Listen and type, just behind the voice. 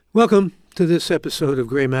Welcome to this episode of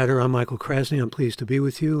Gray Matter. I'm Michael Krasny. I'm pleased to be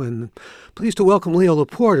with you and pleased to welcome Leo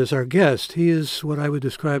Laporte as our guest. He is what I would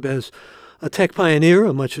describe as a tech pioneer,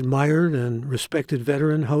 a much admired and respected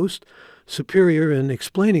veteran host, superior in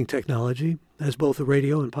explaining technology as both a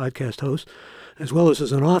radio and podcast host, as well as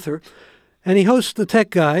an author. And he hosts The Tech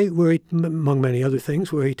Guy, where he, among many other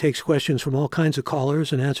things, where he takes questions from all kinds of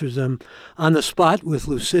callers and answers them on the spot with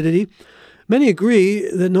lucidity. Many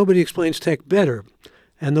agree that nobody explains tech better.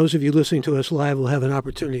 And those of you listening to us live will have an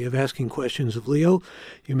opportunity of asking questions of Leo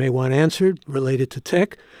you may want answered related to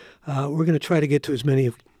tech. We're going to try to get to as many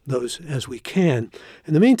of those as we can.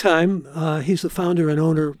 In the meantime, he's the founder and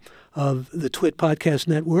owner of the Twit Podcast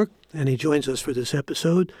Network, and he joins us for this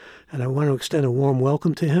episode. And I want to extend a warm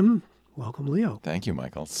welcome to him. Welcome, Leo. Thank you,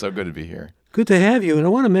 Michael. So good to be here. Good to have you. And I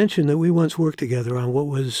want to mention that we once worked together on what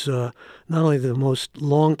was not only the most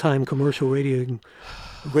long-time commercial radio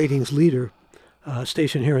ratings leader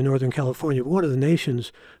station here in Northern California, but one of the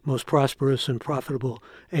nation's most prosperous and profitable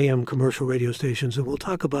AM commercial radio stations. And we'll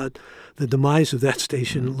talk about the demise of that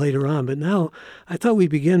station later on. But now I thought we'd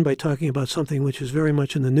begin by talking about something which is very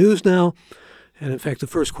much in the news now. And in fact, the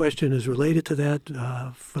first question is related to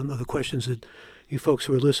that from the questions that you folks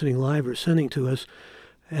who are listening live are sending to us.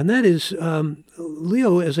 And that is,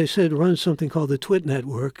 Leo, as I said, runs something called the Twit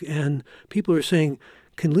Network. And people are saying,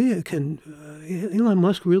 can Elon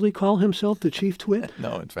Musk really call himself the chief twit?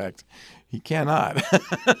 No, in fact, he cannot.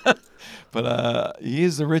 But he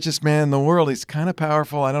is the richest man in the world. He's kind of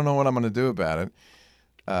powerful. I don't know what I'm going to do about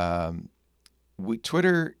it.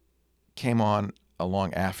 Twitter came on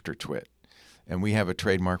along after Twit, and we have a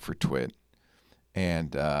trademark for Twit.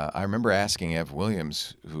 And I remember asking Ev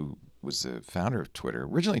Williams, who was the founder of Twitter.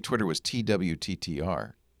 Originally, Twitter was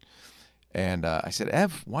TWTTR. And I said,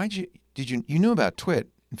 Ev, you knew about Twit?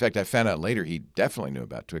 In fact, I found out later he definitely knew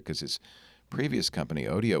about Twit because his previous company,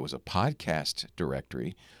 Odeo, was a podcast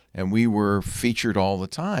directory, and we were featured all the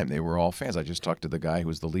time. They were all fans. I just talked to the guy who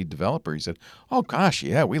was the lead developer. He said, oh, gosh,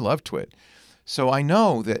 yeah, we love Twit. So I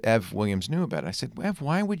know that Ev Williams knew about it. I said, Ev,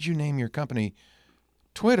 why would you name your company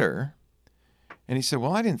Twitter? And he said,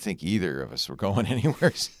 well, I didn't think either of us were going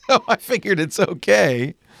anywhere, so I figured it's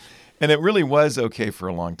okay. And it really was okay for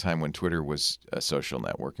a long time when Twitter was a social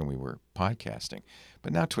network and we were podcasting.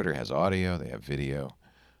 But now Twitter has audio, they have video,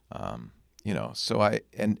 So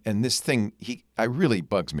this thing, I really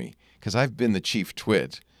bugs me because I've been the chief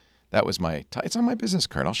twit. That was it's on my business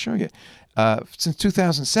card. I'll show you. Since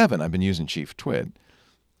 2007, I've been using chief twit.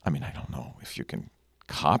 I mean, I don't know if you can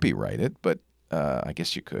copyright it, but I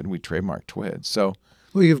guess you could. We trademarked twit. So,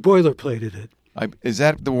 well, you've boilerplated it. Is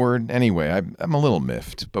that the word? Anyway, I'm a little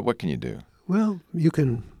miffed, but what can you do? Well, you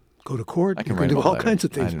can go to court. I can do all kinds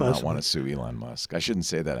of things. I do not want to sue Elon Musk. I shouldn't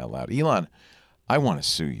say that out loud. Elon, I want to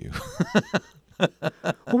sue you.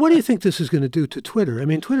 Well, what do you think this is going to do to Twitter? I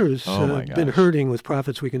mean, Twitter has been hurting with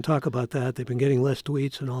profits. We can talk about that. They've been getting less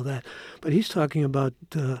tweets and all that. But he's talking about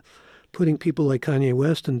putting people like Kanye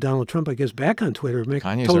West and Donald Trump, I guess, back on Twitter, make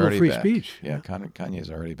total free speech. Yeah, Kanye's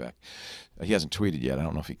already back. He hasn't tweeted yet. I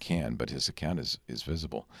don't know if he can, but his account is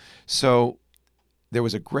visible. So there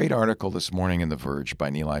was a great article this morning in The Verge by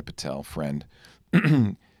Nilay Patel, friend,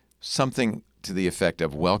 something to the effect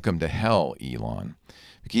of welcome to hell, Elon.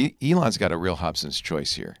 Elon's got a real Hobson's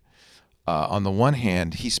choice here. On the one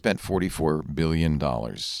hand, he spent $44 billion,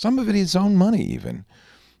 some of it his own money even,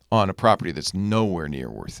 on a property that's nowhere near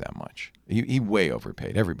worth that much. He way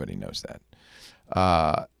overpaid. Everybody knows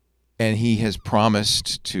that. And he has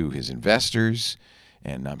promised to his investors,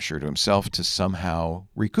 and I'm sure to himself, to somehow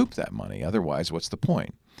recoup that money. Otherwise, what's the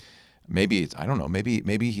point? Maybe I don't know.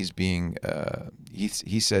 Maybe he's being.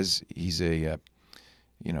 He says he's a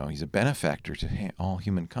benefactor to all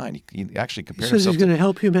humankind. He actually compares himself. He says he's going to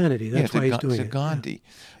help humanity. That's why he's doing it. To Gandhi.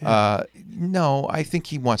 Yeah. No, I think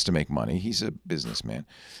he wants to make money. He's a businessman.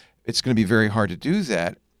 It's going to be very hard to do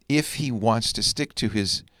that if he wants to stick to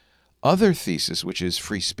his other thesis, which is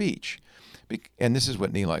free speech. And this is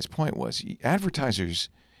what Nilay's point was. Advertisers,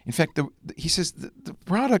 in fact, he says the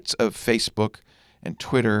products of Facebook and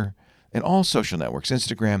Twitter and all social networks,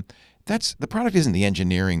 Instagram, the product isn't the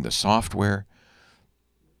engineering, the software.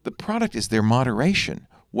 The product is their moderation.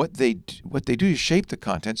 What they do is shape the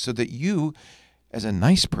content so that you, as a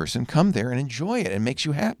nice person, come there and enjoy it and makes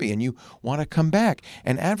you happy and you want to come back.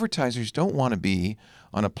 And advertisers don't want to be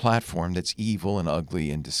on a platform that's evil and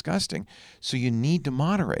ugly and disgusting. So you need to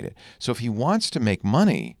moderate it. So if he wants to make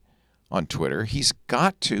money on Twitter, he's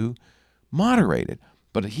got to moderate it.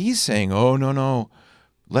 But he's saying, oh, no,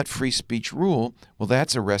 let free speech rule, well,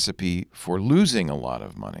 that's a recipe for losing a lot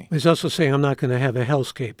of money. He's also saying, I'm not going to have a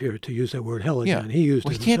hellscape here, to use that word hell again. Yeah. He used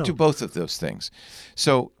well, it he can't do himself. both of those things.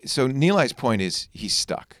 So Nilai's point is he's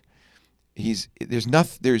stuck.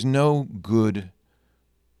 There's no good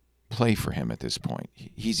play for him at this point.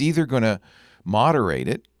 He's either going to moderate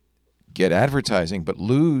it, get advertising, but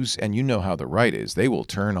lose, and you know how the right is. They will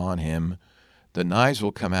turn on him. The knives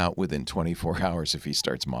will come out within 24 hours if he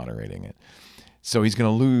starts moderating it. So he's going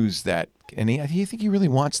to lose that, and I think he really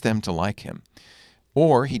wants them to like him.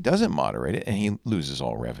 Or he doesn't moderate it, and he loses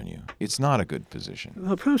all revenue. It's not a good position.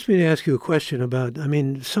 Well, it prompts me to ask you a question about,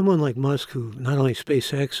 someone like Musk, who not only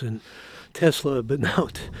SpaceX and Tesla, but now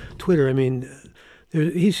Twitter,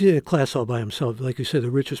 he's in a class all by himself, like you said, the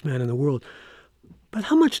richest man in the world. But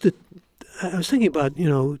how much I was thinking about,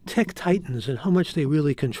 tech titans and how much they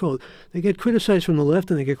really control. They get criticized from the left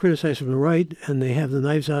and they get criticized from the right, and they have the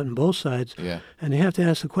knives out on both sides. Yeah. And they have to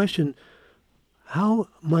ask the question, how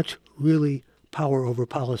much really power over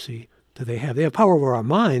policy do they have? They have power over our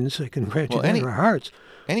minds. They can grant you that in our hearts.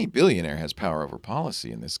 Any billionaire has power over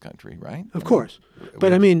policy in this country, right? Of course.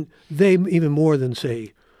 But they even more than,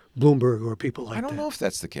 say, Bloomberg or people like that. I don't know if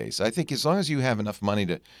that's the case. I think as long as you have enough money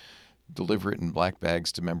to deliver it in black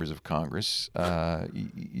bags to members of Congress,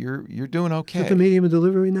 you're doing okay. Is that the medium of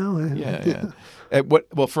delivery now? Yeah.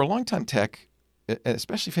 Well, for a long time, tech,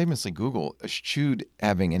 especially famously Google, eschewed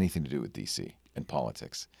having anything to do with D.C. and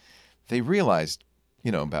politics. They realized,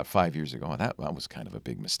 about 5 years ago, that was kind of a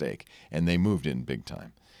big mistake, and they moved in big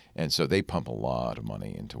time. And so they pump a lot of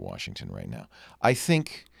money into Washington right now. I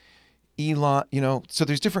think Elon, so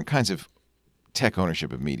there's different kinds of tech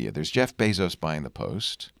ownership of media. There's Jeff Bezos buying the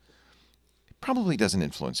Post. Probably doesn't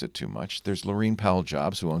influence it too much. There's Laurene Powell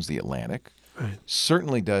Jobs, who owns The Atlantic. Right.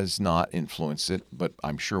 Certainly does not influence it, but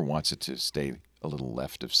I'm sure wants it to stay a little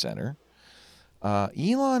left of center.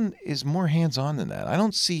 Elon is more hands-on than that. I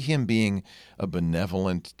don't see him being a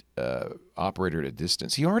benevolent operator at a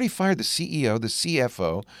distance. He already fired the CEO, the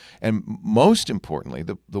CFO, and most importantly,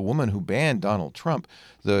 the woman who banned Donald Trump,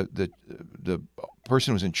 the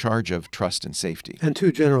person who was in charge of trust and safety. And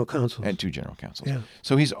two general counsels. Yeah.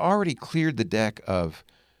 So he's already cleared the deck of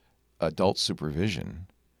adult supervision.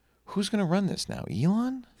 Who's going to run this now?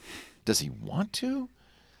 Elon? Does he want to?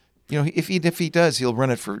 If he does, he'll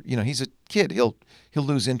run it for, he's a kid. He'll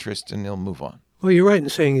lose interest and he'll move on. Well, you're right in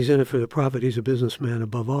saying he's in it for the profit. He's a businessman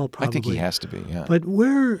above all, probably. I think he has to be, yeah. But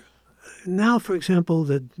where now, for example,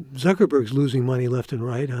 that Zuckerberg's losing money left and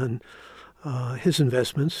right on his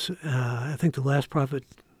investments. I think the last profit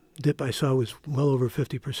dip I saw was well over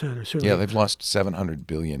 50%, or certainly. Yeah, they've lost $700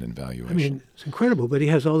 billion in valuation. It's incredible. But he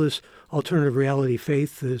has all this alternative reality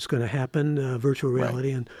faith that it's going to happen, virtual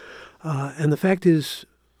reality, right. And the fact is,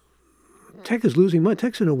 tech is losing money.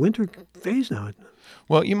 Tech's in a winter phase now.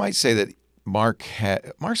 Well, you might say that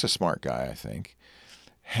Mark's a smart guy, I think.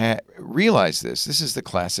 Realized this. This is the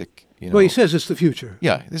classic, Well, he says it's the future.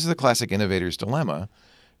 Yeah, this is the classic innovator's dilemma.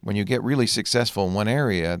 When you get really successful in one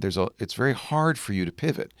area, it's very hard for you to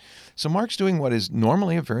pivot. So Mark's doing what is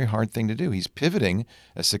normally a very hard thing to do. He's pivoting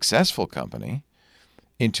a successful company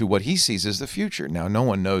into what he sees as the future. Now, no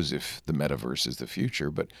one knows if the metaverse is the future,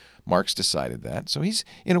 but Mark's decided that. So he's,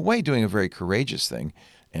 in a way, doing a very courageous thing,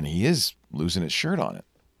 and he is losing his shirt on it.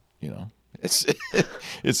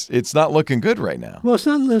 It's not looking good right now. Well, it's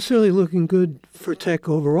not necessarily looking good for tech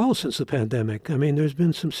overall since the pandemic. There's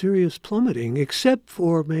been some serious plummeting, except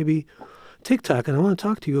for maybe TikTok. And I want to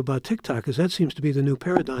talk to you about TikTok, because that seems to be the new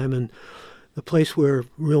paradigm and the place where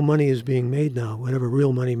real money is being made now, whatever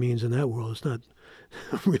real money means in that world. It's not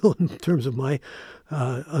real in terms of my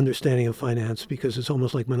understanding of finance, because it's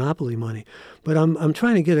almost like monopoly money. But I'm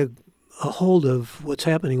trying to get a hold of what's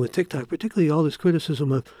happening with TikTok, particularly all this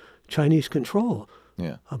criticism of Chinese control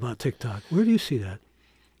about TikTok. Where do you see that?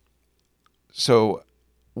 So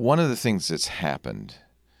one of the things that's happened,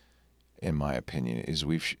 in my opinion, is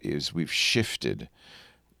we've shifted.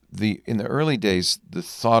 In the early days, the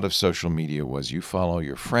thought of social media was you follow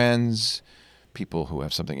your friends, people who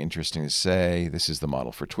have something interesting to say. This is the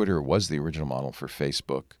model for Twitter. It was the original model for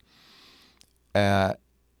Facebook.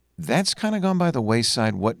 That's kind of gone by the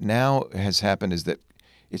wayside. What now has happened is that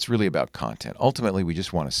it's really about content. Ultimately, we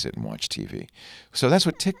just want to sit and watch TV. So that's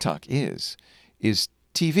what TikTok is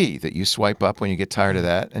TV that you swipe up when you get tired of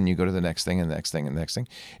that and you go to the next thing and the next thing and the next thing.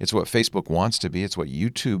 It's what Facebook wants to be. It's what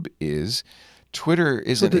YouTube is. Twitter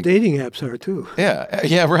isn't. But the dating apps are too.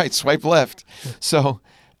 Yeah, right. Swipe left. So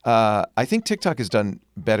I think TikTok has done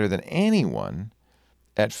better than anyone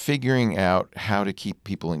at figuring out how to keep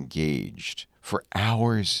people engaged for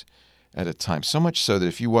hours at a time. So much so that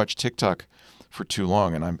if you watch TikTok for too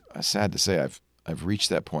long, and I'm sad to say I've reached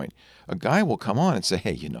that point. A guy will come on and say,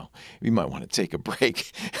 hey, you might want to take a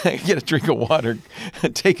break, get a drink of water,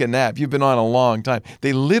 take a nap. You've been on a long time.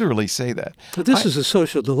 They literally say that. But this is a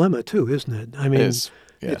social dilemma too, isn't it? I mean,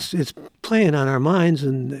 it's playing on our minds.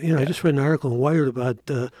 And, I just read an article in Wired about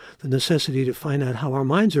the necessity to find out how our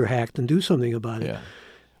minds are hacked and do something about it. Yeah.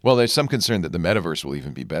 Well, there's some concern that the metaverse will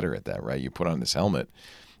even be better at that, right? You put on this helmet,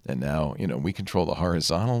 and now, we control the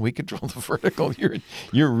horizontal, we control the vertical.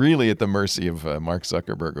 You're really at the mercy of Mark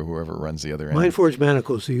Zuckerberg or whoever runs the other end. Mind Forged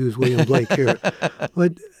Manacles, to use William Blake here.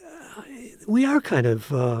 But we are kind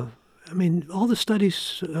of, all the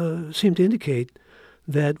studies seem to indicate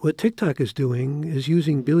that what TikTok is doing is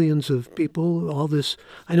using billions of people, all this.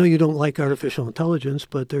 I know you don't like artificial intelligence,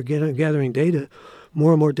 but they're gathering data,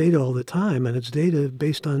 more and more data all the time, and it's data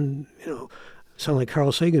based on, sound like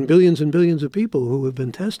Carl Sagan, billions and billions of people who have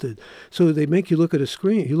been tested. So they make you look at a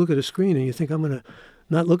screen. You look at a screen and you think, I'm going to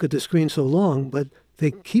not look at the screen so long, but they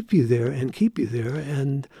keep you there and keep you there,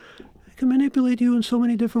 and they can manipulate you in so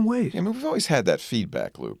many different ways. We've always had that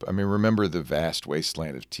feedback loop. Rember the vast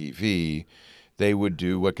wasteland of TV. They would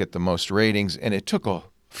do what get the most ratings, and it took a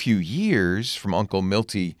few years from Uncle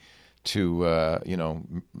Milty to,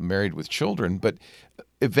 Married with Children, but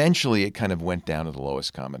eventually it kind of went down to the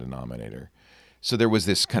lowest common denominator. So there was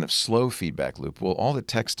this kind of slow feedback loop. Well, all the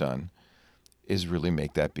tech's done is really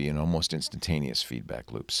make that be an almost instantaneous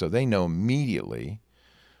feedback loop. So they know immediately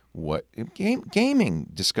what gaming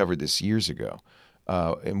discovered this years ago.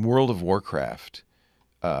 In World of Warcraft,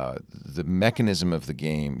 the mechanism of the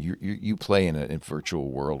game, you play in a virtual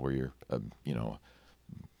world where you're,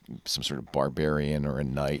 some sort of barbarian or a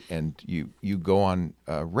knight, and you go on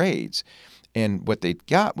raids. And what they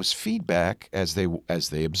got was feedback as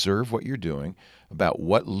they observe what you're doing about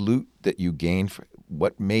what loot that you gained,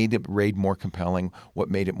 what made the raid more compelling, what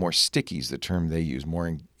made it more sticky is the term they use,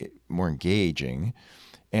 more engaging.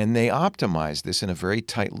 And they optimized this in a very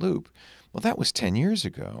tight loop. Well, that was 10 years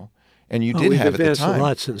ago. And you did have at the time. We've advanced a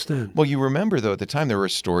lot since then. Well, you remember, though, at the time there were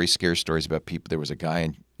scare stories about people. There was a guy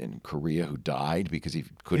in Korea who died because he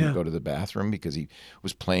couldn't go to the bathroom because he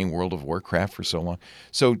was playing World of Warcraft for so long.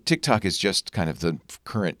 So TikTok is just kind of the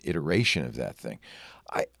current iteration of that thing.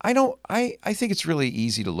 I think it's really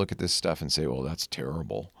easy to look at this stuff and say, well, that's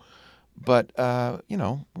terrible. But,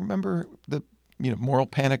 remember the moral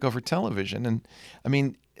panic over television.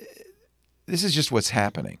 And, this is just what's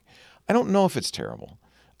happening. I don't know if it's terrible.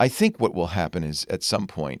 I think what will happen is at some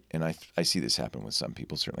point, and I see this happen with some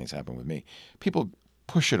people, certainly it's happened with me, people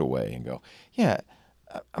push it away and go, yeah,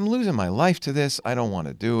 I'm losing my life to this. I don't want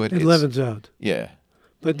to do it. It levens out. Yeah.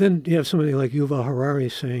 But then you have somebody like Yuval Harari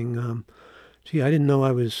saying, gee, I didn't know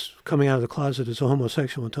I was coming out of the closet as a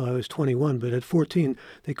homosexual until I was 21, but at 14,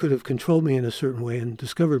 they could have controlled me in a certain way and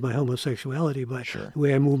discovered my homosexuality by the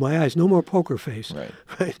way I move my eyes. No more poker face.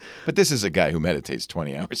 Right. But this is a guy who meditates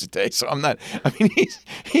 20 hours a day, so I'm not,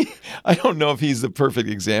 I don't know if he's the perfect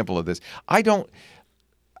example of this. I don't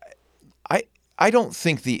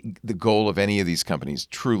think the goal of any of these companies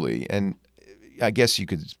truly, and I guess you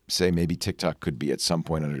could say maybe TikTok could be at some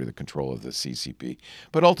point under the control of the CCP.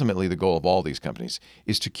 But ultimately, the goal of all these companies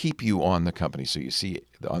is to keep you on the company, so you see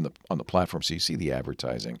on the platform, so you see the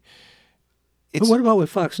advertising. But what about what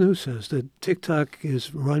Fox News says, that TikTok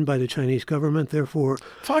is run by the Chinese government, therefore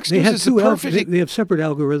Fox News is the perfect... They have separate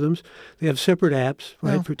algorithms, they have separate apps,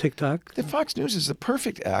 right, for TikTok. The Fox News is the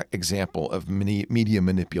perfect example of media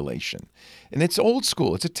manipulation. And it's old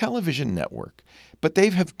school. It's a television network. But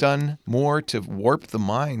they have done more to warp the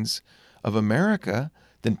minds of America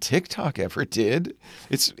than TikTok ever did.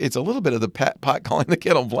 It's a little bit of the pot calling the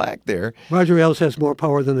kettle black there. Roger Ailes has more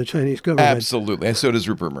power than the Chinese government. Absolutely. And so does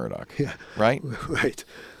Rupert Murdoch. Yeah. Right? Right.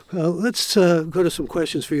 Let's go to some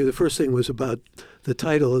questions for you. The first thing was about the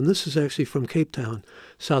title, and this is actually from Cape Town,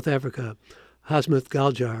 South Africa. Hasmuth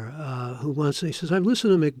Galjar, he says, I've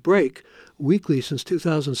listened to McBreak weekly since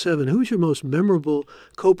 2007. Who's your most memorable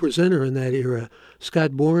co-presenter in that era?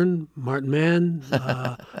 Scott Bourne, Martin Mann,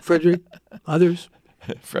 Frederick, others?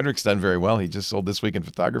 Frederick's done very well. He just sold This Week in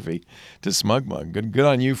Photography to SmugMug. Good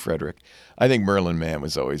on you, Frederick. I think Merlin Mann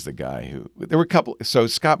was always the guy who... There were a couple... So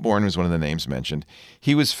Scott Bourne was one of the names mentioned.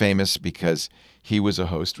 He was famous because he was a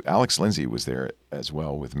host. Alex Lindsay was there as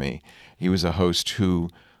well with me. He was a host who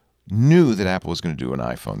knew that Apple was going to do an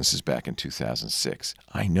iPhone. This is back in 2006.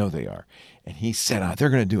 I know they are. And he said, they're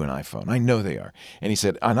going to do an iPhone. I know they are. And he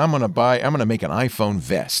said, and I'm going to make an iPhone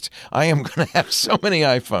vest. I am going to have so many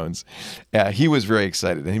iPhones. He was very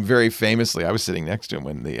excited. And he very famously, I was sitting next to him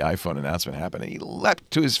when the iPhone announcement happened, and he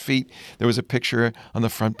leapt to his feet. There was a picture on the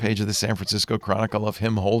front page of the San Francisco Chronicle of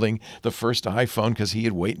him holding the first iPhone because he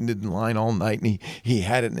had waited in line all night, and he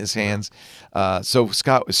had it in his hands. So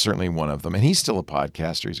Scott was certainly one of them. And he's still a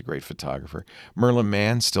podcaster. He's a great photographer. Merlin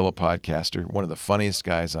Mann, still a podcaster, one of the funniest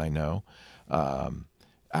guys I know.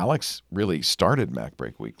 Alex really started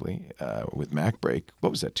MacBreak Weekly with MacBreak. What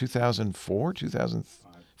was that, 2004,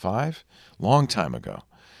 2005? Long time ago.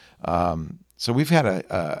 So we've had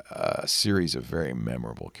a series of very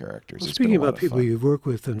memorable characters. Well, speaking about people you've worked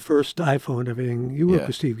with and first iPhone and everything, you worked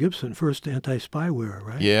with Steve Gibson, first anti-spyware,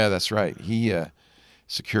 right? Yeah, that's right. He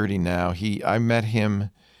Security Now. I met him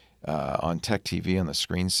on Tech TV on the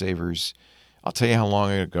Screensavers. I'll tell you how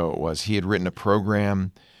long ago it was. He had written a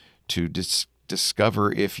program to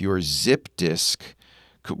discover if your zip disk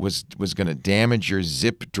was going to damage your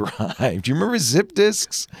zip drive. Do you remember zip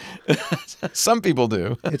disks? Some people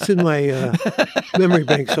do. It's in my memory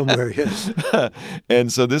bank somewhere, yes.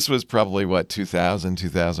 And so this was probably, 2000,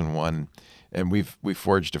 2001. And we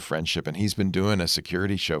forged a friendship. And he's been doing a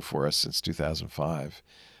security show for us since 2005.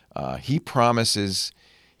 He promises,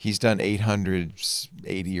 he's done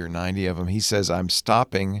 880 or 90 of them. He says, I'm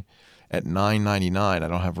stopping at $9.99. I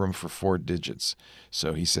don't have room for 4 digits.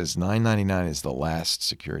 So he says $9.99 is the last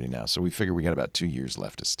Security Now. So we figure we got about 2 years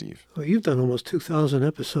left of Steve. Well, you've done almost 2,000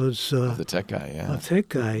 episodes. Of The Tech Guy, yeah. Of Tech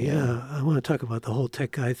Guy, yeah. I want to talk about the whole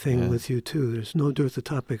Tech Guy thing with you, too. There's no dearth of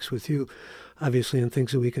topics with you, obviously, and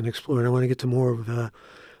things that we can explore. And I want to get to more of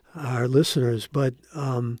our listeners. But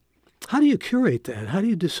how do you curate that? How do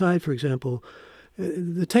you decide, for example,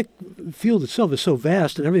 the tech field itself is so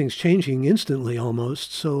vast and everything's changing instantly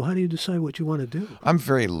almost. So how do you decide what you want to do? I'm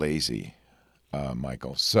very lazy,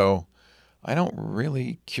 Michael. So I don't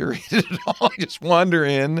really curate it at all. I just wander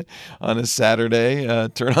in on a Saturday,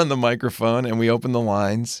 turn on the microphone, and we open the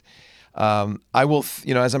lines. I will,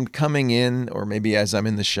 as I'm coming in, or maybe as I'm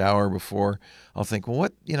in the shower before, I'll think, well,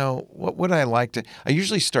 what would I like to? I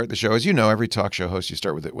usually start the show, as you know, every talk show host, you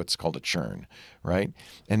start with what's called a churn, right?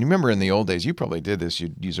 And remember in the old days, you probably did this.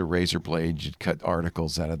 You'd use a razor blade, you'd cut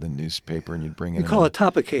articles out of the newspaper, and you'd bring in. You call it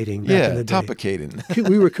topicating back in the day. Yeah, topicating.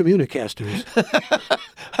 We were communicasters.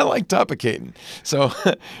 I like topicating. So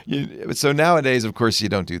nowadays, of course, you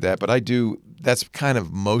don't do that, but I do. That's kind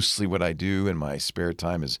of mostly what I do in my spare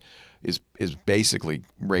time is basically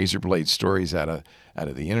razor blade stories out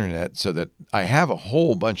of the internet, so that I have a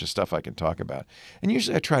whole bunch of stuff I can talk about. And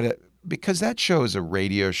usually I try to, because that show is a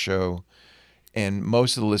radio show and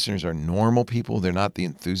most of the listeners are normal people. They're not the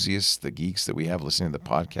enthusiasts, the geeks that we have listening to the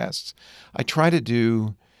podcasts. I try to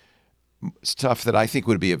do stuff that I think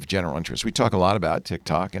would be of general interest. We talk a lot about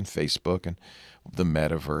TikTok and Facebook and the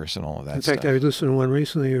metaverse and all of that stuff. In fact, I was listening to one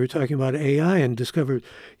recently. You were talking about AI and discovered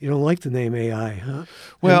you don't like the name AI, huh?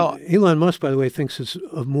 Well, and Elon Musk, by the way, thinks it's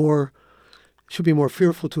should be more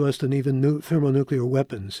fearful to us than even thermonuclear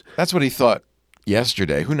weapons. That's what he thought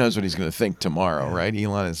yesterday. Who knows what he's going to think tomorrow, right?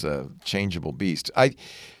 Elon is a changeable beast.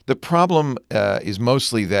 The problem is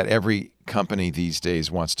mostly that every company these days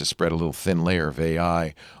wants to spread a little thin layer of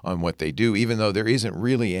AI on what they do, even though there isn't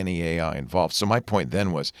really any AI involved. So my point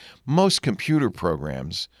then was most computer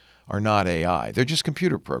programs are not AI. They're just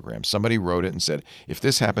computer programs. Somebody wrote it and said, if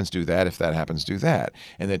this happens, do that. If that happens, do that.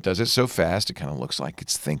 And it does it so fast, it kind of looks like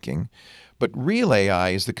it's thinking. But real AI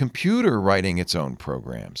is the computer writing its own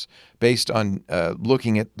programs based on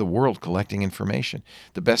looking at the world, collecting information.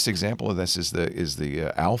 The best example of this is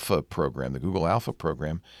the Alpha program, the Google Alpha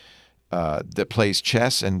program that plays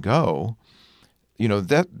chess and Go. You know,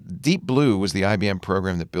 that Deep Blue was the IBM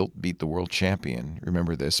program that beat the world champion.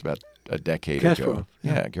 Remember this about a decade ago?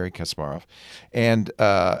 Yeah, Garry Kasparov. And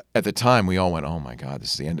at the time, we all went, "Oh my God,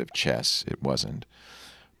 this is the end of chess." It wasn't.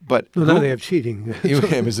 But now they have cheating.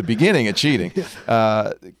 It was the beginning of cheating.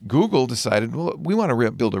 Google decided, well, we want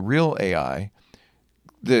to build a real AI.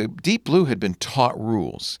 The Deep Blue had been taught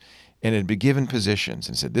rules and had been given positions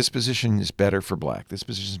and said, this position is better for black, this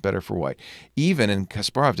position is better for white. Even, and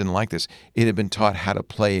Kasparov didn't like this, it had been taught how to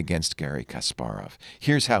play against Garry Kasparov.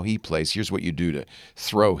 Here's how he plays. Here's what you do to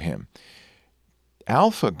throw him.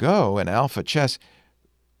 AlphaGo and Alpha Chess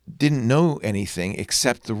didn't know anything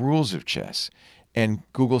except the rules of chess. And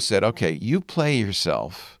Google said, okay, you play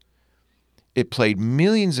yourself. It played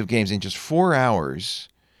millions of games in just 4 hours.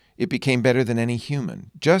 It became better than any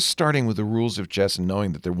human, just starting with the rules of chess and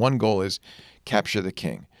knowing that their one goal is capture the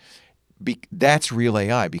king. That's real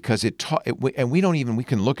AI because and we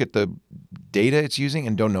can look at the data it's using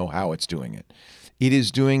and don't know how it's doing it. It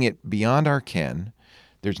is doing it beyond our ken.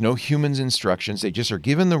 There's no humans instructions. They just are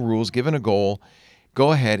given the rules, given a goal.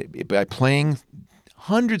 Go ahead. By playing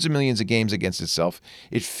hundreds of millions of games against itself,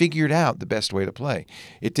 it figured out the best way to play.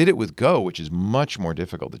 It did it with Go, which is much more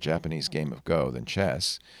difficult, the Japanese game of Go, than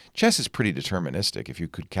chess. Chess is pretty deterministic. If you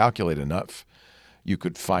could calculate enough, you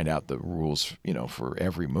could find out the rules, for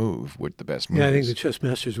every move, what the best move is. Yeah, I think the chess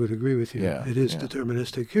masters would agree with you. Yeah, it is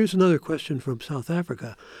deterministic. Here's another question from South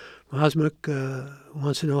Africa. Osmuk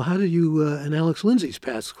wants to know, how did you and Alex Lindsay's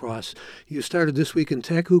paths cross? You started This Week in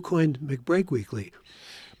Tech. Who coined McBreak Weekly?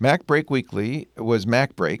 Mac Break Weekly was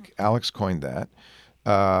Mac Break. Alex coined that.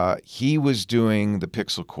 He was doing the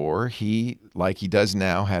Pixel Core. He, like he does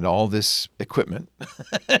now, had all this equipment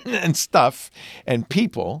and stuff and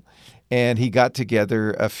people. And he got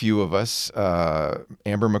together a few of us,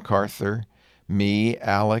 Amber MacArthur, me,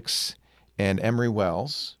 Alex, and Emery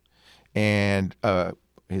Wells, and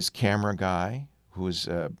his camera guy, who was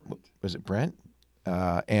it Brent?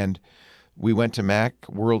 And we went to Mac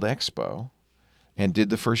World Expo and did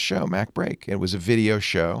the first show, Mac Break. It was a video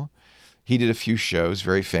show. He did a few shows,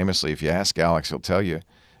 very famously. If you ask Alex, he'll tell you.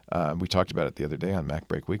 We talked about it the other day on Mac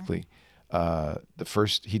Break Weekly.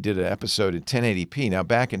 He did an episode in 1080p. Now,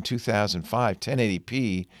 back in 2005,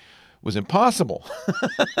 1080p was impossible.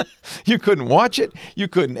 You couldn't watch it. You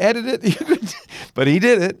couldn't edit it. But he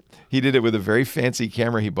did it. He did it with a very fancy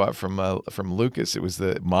camera he bought from Lucas. It was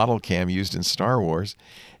the model cam used in Star Wars.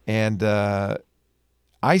 And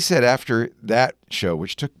I said after that show,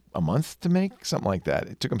 which took a month to make, something like that.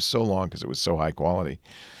 It took him so long because it was so high quality.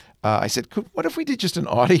 I said, what if we did just an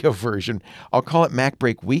audio version? I'll call it Mac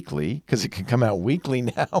Break Weekly because it can come out weekly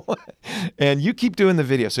now. And you keep doing the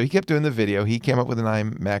video. So he kept doing the video. He came up with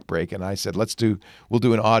an Mac Break. And I said, we'll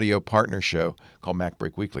do an audio partner show called Mac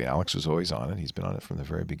Break Weekly. Alex was always on it. He's been on it from the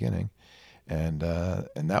very beginning. And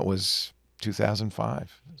that was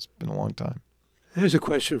 2005. It's been a long time. There's a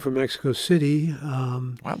question from Mexico City.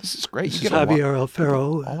 Wow, this is great. This is Javier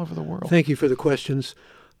Alfaro. All over the world. Thank you for the questions.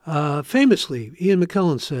 Famously, Ian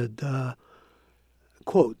McKellen said,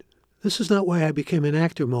 quote, "This is not why I became an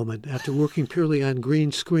actor moment after working purely on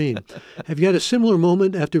green screen." Have you had a similar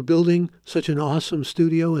moment after building such an awesome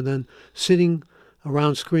studio and then sitting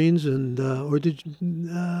around screens, and or did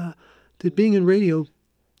being in radio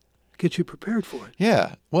get you prepared for it?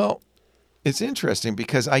 Yeah. Well, it's interesting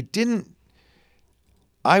because I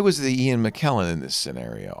was the Ian McKellen in this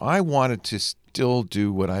scenario. I wanted to still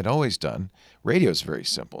do what I'd always done. Radio is very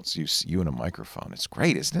simple. It's you and a microphone. It's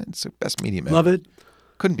great, isn't it? It's the best medium ever. Love it.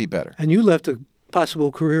 Couldn't be better. And you left a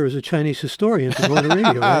possible career as a Chinese historian to go into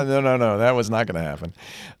radio, right? No. That was not going to happen.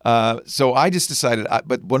 So I just decided,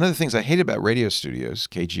 but one of the things I hate about radio studios,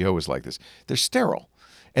 KGO was like this, they're sterile.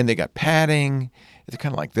 And they got padding. They're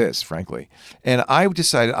kind of like this, frankly. And I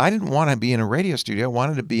decided I didn't want to be in a radio studio. I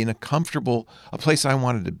wanted to be in a place I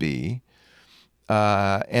wanted to be.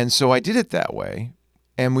 And so I did it that way.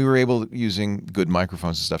 And we were able, using good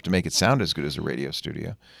microphones and stuff, to make it sound as good as a radio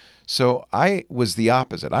studio. So I was the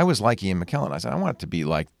opposite. I was like Ian McKellen. I said, I want it to be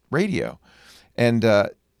like radio. And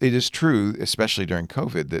it is true, especially during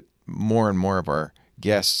COVID, that more and more of our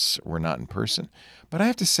guests were not in person. But I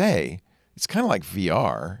have to say, it's kind of like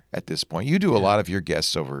VR at this point. You do a lot of your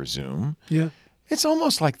guests over Zoom. Yeah. It's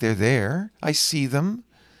almost like they're there. I see them.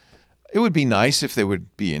 It would be nice if they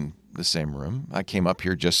would be in the same room. I came up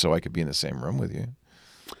here just so I could be in the same room with you.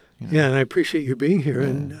 Yeah, and I appreciate you being here. Yeah.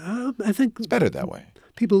 And I think it's better that way.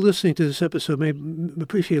 People listening to this episode may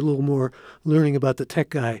appreciate a little more learning about the tech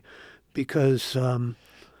guy because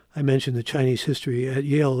I mentioned the Chinese history at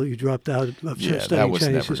Yale. You dropped out of studying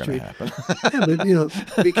Chinese history. That was never going to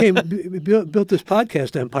happen. Yeah, but built this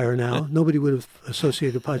podcast empire now. Nobody would have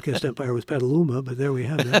associated a podcast empire with Petaluma, but there we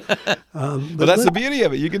have it. But that's the beauty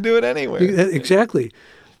of it. You can do it anywhere. Exactly.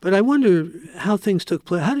 But I wonder how things took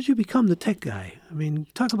place. How did you become the tech guy? I mean,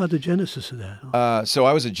 talk about the genesis of that. So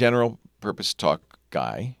I was a general purpose talk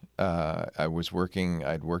guy. I'd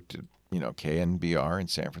worked at KNBR in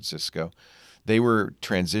San Francisco. They were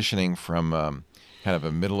transitioning from kind of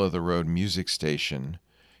a middle-of-the-road music station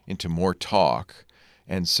into more talk.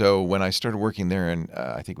 And so when I started working there in,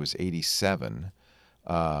 I think it was 87,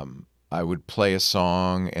 I would play a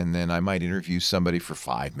song and then I might interview somebody for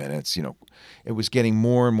 5 minutes. It was getting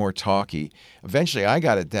more and more talky. Eventually, I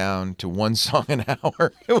got it down to one song an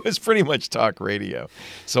hour. It was pretty much talk radio.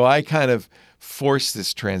 So I kind of forced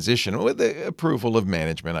this transition with the approval of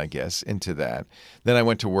management, I guess, into that. Then I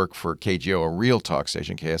went to work for KGO, a real talk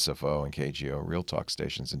station, KSFO and KGO, real talk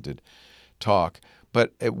stations, and did talk.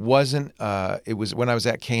 But it wasn't, it was when I was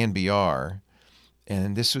at KNBR,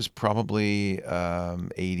 and this was probably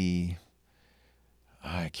 80,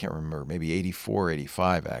 I can't remember, maybe 84,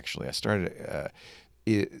 85, actually. I started,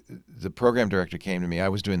 the program director came to me. I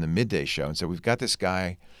was doing the midday show and said, we've got this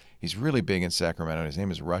guy. He's really big in Sacramento. His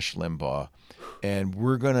name is Rush Limbaugh. And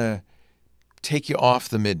we're going to take you off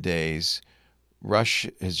the middays. Rush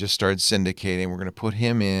has just started syndicating. We're going to put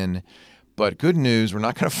him in. But good news, we're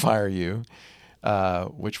not going to fire you,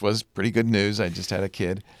 which was pretty good news. I just had a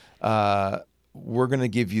kid. We're going to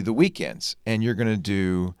give you the weekends, and you're going to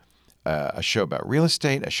do a show about real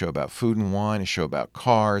estate, a show about food and wine, a show about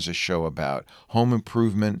cars, a show about home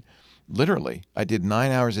improvement. Literally, I did 9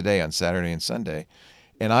 hours a day on Saturday and Sunday,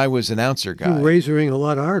 and I was announcer guy. You were razoring a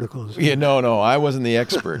lot of articles. Yeah, no, I wasn't the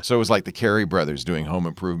expert. So it was like the Carey brothers doing home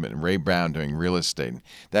improvement and Ray Brown doing real estate and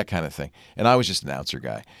that kind of thing. And I was just an announcer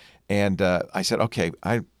guy. And I said, okay,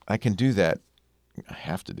 I can do that. I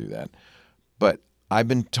have to do that. But I've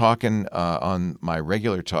been talking on my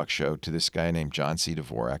regular talk show to this guy named John C.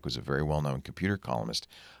 Dvorak, who's a very well-known computer columnist.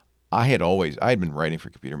 I had been writing for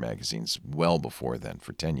computer magazines well before then,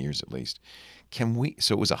 for 10 years at least.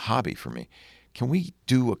 So it was a hobby for me. Can we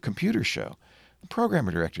do a computer show? The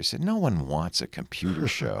programmer director said, no one wants a computer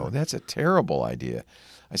show. That's a terrible idea.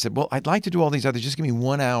 I said, well, I'd like to do all these others. Just give me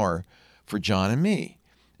 1 hour for John and me.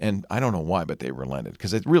 And I don't know why, but they relented,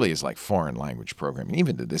 because it really is like foreign language programming,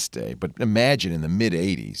 even to this day. But imagine in the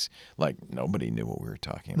mid-'80s, like nobody knew what we were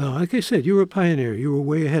talking about. No, like I said, you were a pioneer. You were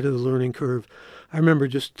way ahead of the learning curve. I remember,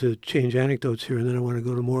 just to change anecdotes here, and then I want to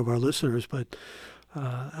go to more of our listeners, but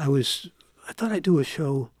I thought I'd do a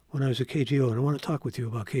show when I was at KGO, and I want to talk with you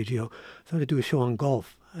about KGO. I thought I'd do a show on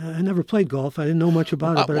golf. I never played golf. I didn't know much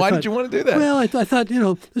about it. But Why did you want to do that? Well, I thought,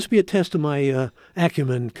 this would be a test of my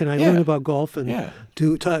acumen. Can I learn about golf and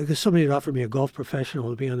do talk? Because somebody had offered me a golf professional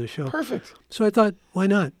to be on the show. Perfect. So I thought, why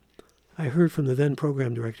not? I heard from the then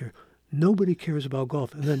program director, nobody cares about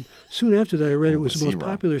golf. And then soon after that, I read it was the most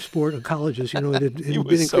popular sport in colleges. He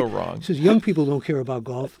was so wrong. He says, young people don't care about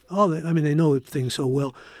golf. They know things so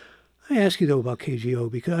well. I ask you, though, about KGO,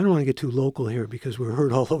 because I don't want to get too local here, because we're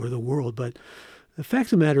heard all over the world. But the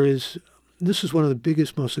fact of the matter is, this is one of the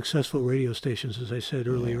biggest, most successful radio stations, as I said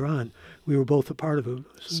earlier on. We were both a part of it.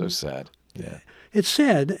 So sad. Yeah. It's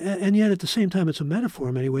sad, and yet at the same time, it's a metaphor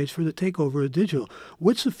in many ways for the takeover of digital.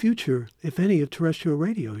 What's the future, if any, of terrestrial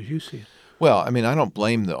radio as you see it? Well, I don't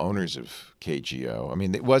blame the owners of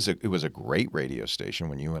KGO. It was a great radio station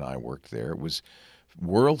when you and I worked there. It was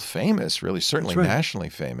world famous, really, certainly nationally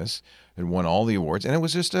famous. It won all the awards, and it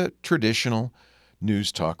was just a traditional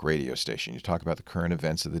news talk radio station. You talk about the current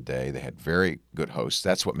events of the day. They had very good hosts.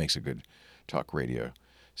 That's what makes a good talk radio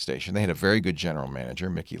station. They had a very good general manager,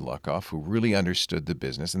 Mickey Luckoff, who really understood the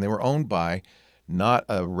business, and they were owned by not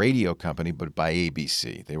a radio company, but by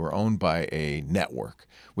ABC. They were owned by a network,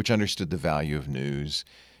 which understood the value of news.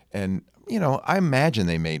 And, I imagine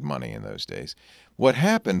they made money in those days. What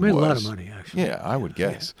happened was... Made a lot of money, actually. Yeah, I would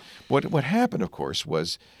guess. Yeah. What happened, of course,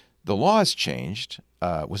 was the laws changed.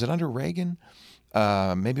 Was it under Reagan?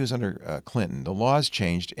 Maybe it was under Clinton. The laws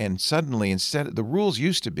changed, and suddenly, the rules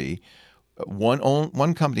used to be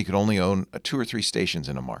one company could only own 2 or 3 stations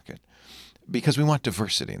in a market, because we want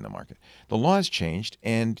diversity in the market. The laws changed,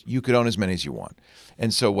 and you could own as many as you want.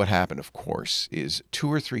 And so what happened, of course, is 2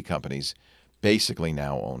 or 3 companies basically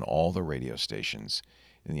now own all the radio stations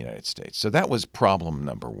in the United States. So that was problem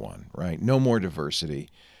number one, right? No more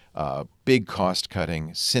diversity, big cost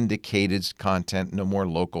cutting, syndicated content, no more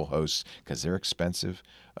local hosts because they're expensive.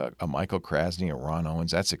 A Michael Krasny, a Ron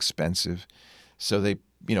Owens, that's expensive. So they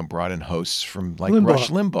brought in hosts from like Rush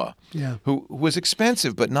Limbaugh, who was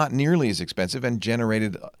expensive, but not nearly as expensive, and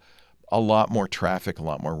generated a lot more traffic, a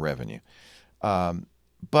lot more revenue.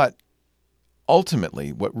 But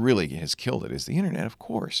ultimately, what really has killed it is the internet, of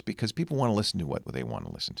course, because people want to listen to what they want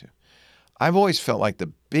to listen to. I've always felt like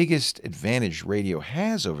the biggest advantage radio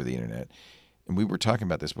has over the internet, and we were talking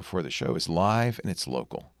about this before the show, is live and it's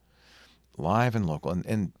local. Live and local.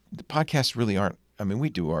 And the podcasts really aren't, we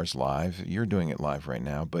do ours live. You're doing it live right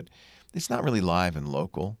now, but it's not really live and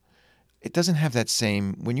local. It doesn't have that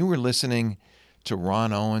same, when you were listening to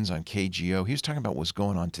Ron Owens on KGO, he was talking about what's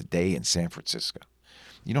going on today in San Francisco.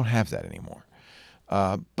 You don't have that anymore.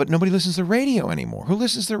 But nobody listens to the radio anymore. Who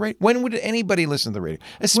listens to the radio? When would anybody listen to the radio?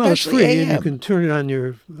 Especially well, it's free. AM. You can turn it on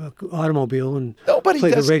your automobile and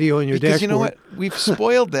play the radio in your dashboard. Because you know what? We've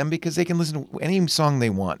spoiled them because they can listen to any song they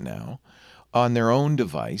want now on their own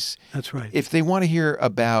device. That's right. If they want to hear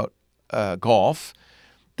about golf,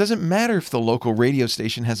 doesn't matter if the local radio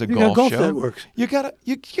station has a golf golf show. Networks.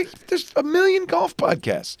 There's a million golf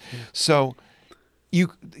podcasts. Yeah. So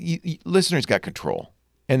you listeners got control.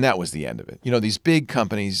 And that was the end of it. These big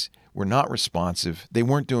companies were not responsive. They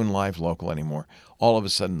weren't doing live local anymore. All of a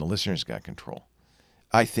sudden, the listeners got control.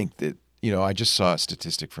 I think that, I just saw a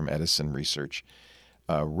statistic from Edison Research.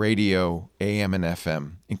 Radio, AM and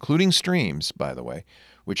FM, including streams, by the way,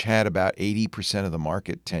 which had about 80% of the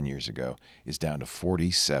market 10 years ago, is down to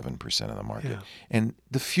 47% of the market. Yeah. And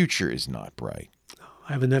the future is not bright.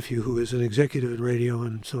 I have a nephew who is an executive in radio,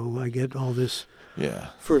 and so I get all this Yeah.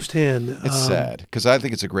 firsthand. It's sad because I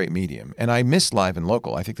think it's a great medium. And I miss live and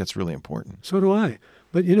local. I think that's really important. So do I.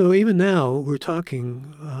 But, even now we're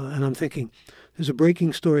talking, and I'm thinking, there's a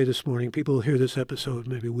breaking story this morning. People will hear this episode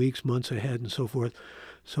maybe weeks, months ahead, and so forth.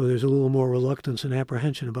 So there's a little more reluctance and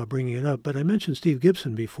apprehension about bringing it up. But I mentioned Steve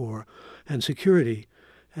Gibson before and security.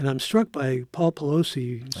 And I'm struck by Paul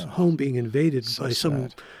Pelosi's home being invaded so by some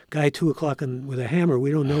sad. guy 2 o'clock with a hammer.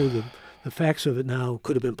 We don't know the facts of it now.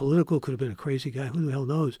 Could have been political, could have been a crazy guy. Who the hell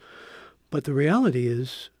knows? But the reality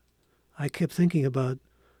is, I kept thinking about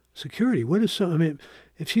security.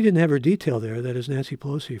 If she didn't have her detail there, that is Nancy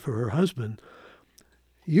Pelosi for her husband,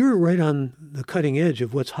 you're right on the cutting edge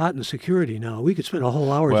of what's hot in security now. We could spend a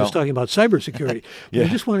whole hour just talking about cybersecurity. Yeah. I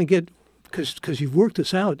just want to get, because you've worked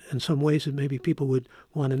this out in some ways that maybe people would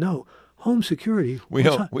want to know. Home security. We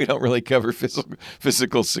don't really cover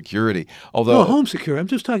physical security. Although no, home security. I'm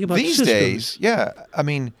just talking about these systems. days, yeah. I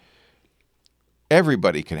mean,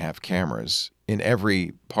 everybody can have cameras in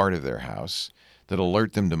every part of their house that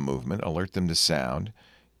alert them to movement, alert them to sound.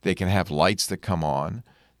 They can have lights that come on.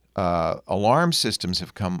 Alarm systems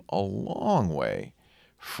have come a long way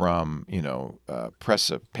from,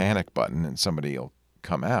 press a panic button and somebody will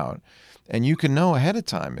come out. And you can know ahead of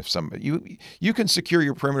time if somebody you can secure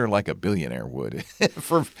your perimeter like a billionaire would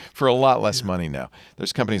for a lot less money now.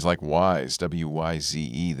 There's companies like Wyze,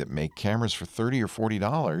 WYZE, that make cameras for $30 or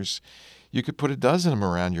 $40. You could put a dozen of them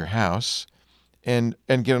around your house and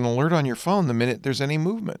get an alert on your phone the minute there's any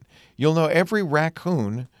movement. You'll know every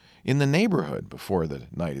raccoon in the neighborhood before the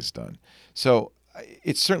night is done. So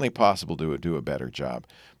it's certainly possible to do a better job.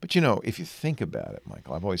 But, if you think about it,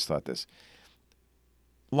 Michael, I've always thought this.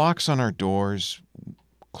 Locks on our doors,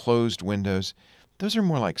 closed windows, those are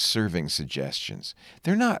more like serving suggestions.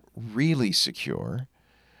 They're not really secure.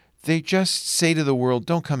 They just say to the world,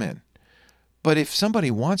 don't come in. But if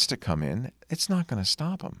somebody wants to come in, it's not going to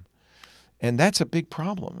stop them. And that's a big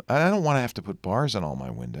problem. I don't want to have to put bars on all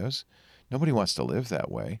my windows. Nobody wants to live that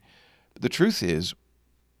way. But the truth is,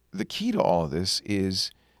 the key to all of this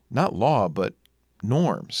is not law, but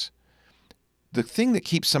norms. The thing that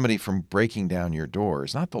keeps somebody from breaking down your door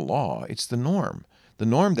is not the law, it's the norm. The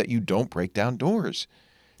norm that you don't break down doors,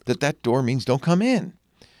 that door means don't come in.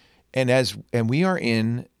 And we are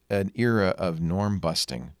in an era of norm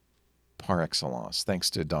busting par excellence, thanks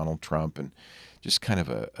to Donald Trump and just kind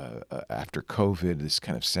of after COVID, this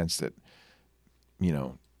kind of sense that,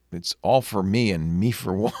 it's all for me and me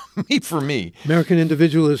for one, me for me. American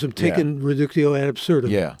individualism taken reductio ad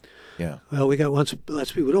absurdum. Yeah. Yeah. Well, we got lots of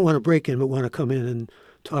people who don't want to break in, but want to come in and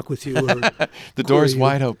talk with you. Or the door's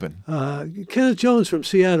wide open. Kenneth Jones from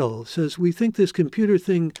Seattle says, we think this computer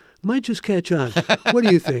thing might just catch on. What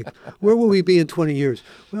do you think? Where will we be in 20 years?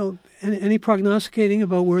 Well, any prognosticating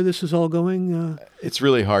about where this is all going? It's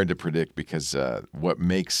really hard to predict because what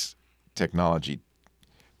makes technology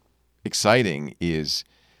exciting is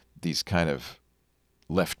these kind of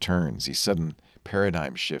left turns, these sudden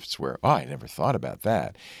paradigm shifts where, I never thought about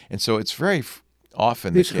that. And so it's very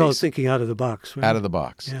often the case. They call it thinking out of the box, right? Out of the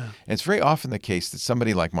box. Yeah. And it's very often the case that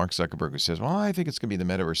somebody like Mark Zuckerberg who says, well, I think it's going to be the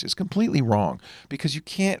metaverse, is completely wrong because you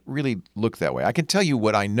can't really look that way. I can tell you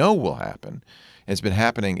what I know will happen. It's been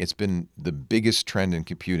happening. It's been the biggest trend in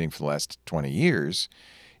computing for the last 20 years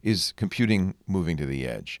is computing moving to the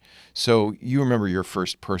edge. So you remember your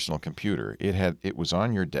first personal computer. It was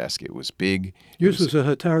on your desk. It was big. Yours was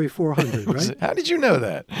a Atari 400, right? How did you know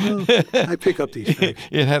that? Well, I pick up these facts.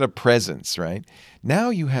 It had a presence, right? Now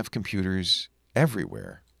you have computers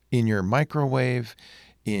everywhere. In your microwave,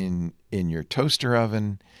 in your toaster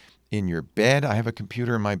oven, in your bed. I have a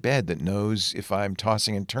computer in my bed that knows if I'm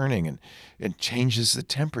tossing and turning and changes the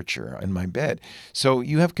temperature in my bed. So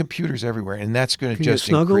you have computers everywhere, and that's going to just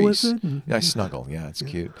snuggle increase. with it? I snuggle. Yeah, it's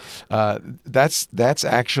cute. That's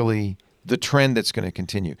actually the trend that's going to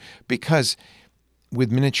continue because with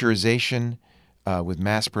miniaturization, with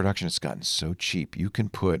mass production, it's gotten so cheap. You can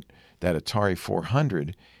put that Atari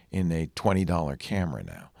 400 in a $20 camera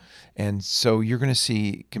now. And so you're going to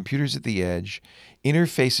see computers at the edge.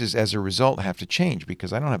 Interfaces as a result have to change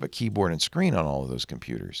because I don't have a keyboard and screen on all of those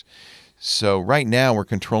computers. So right now we're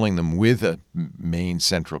controlling them with a main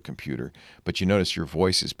central computer, but you notice your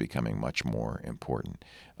voice is becoming much more important.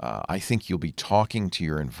 I think you'll be talking to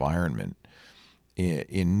your environment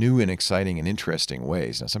in new and exciting and interesting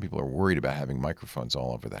ways. Now, some people are worried about having microphones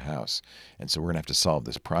all over the house, and so we're going to have to solve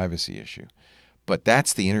this privacy issue. But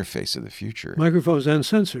that's the interface of the future. Microphones and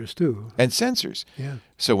sensors, too. And sensors. Yeah.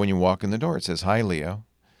 So when you walk in the door, it says, "Hi, Leo.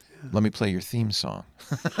 Let me play your theme song."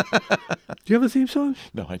 Do you have a theme song?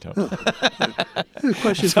 No, I don't. A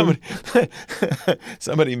question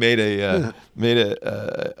Somebody made I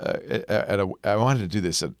wanted to do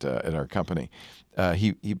this at our company.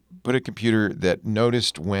 He put a computer that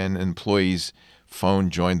noticed when an employee's phone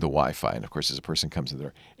joined the Wi-Fi, and of course, as a person comes in the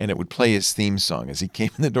door, and it would play his theme song as he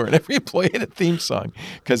came in the door, and every employee had a theme song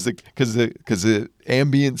because the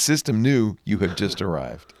ambient system knew you had just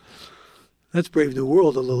arrived. That's braved the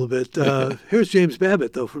world a little bit. Here's James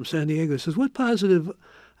Babbitt, though, from San Diego. Says, what positive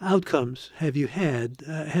outcomes have you had,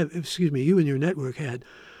 you and your network had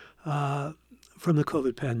from the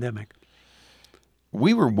COVID pandemic?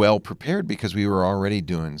 We were well prepared because we were already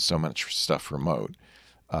doing so much stuff remote.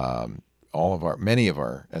 Many of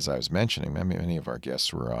our, as I was mentioning, many of our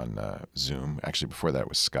guests were on Zoom. Actually, before that it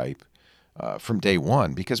was Skype from day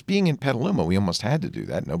one, because being in Petaluma, we almost had to do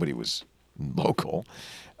that. Nobody was local.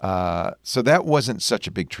 So that wasn't such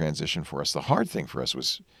a big transition for us. The hard thing for us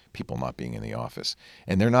was people not being in the office,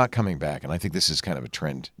 and they're not coming back. And I think this is kind of a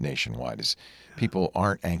trend nationwide, is people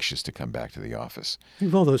aren't anxious to come back to the office. Think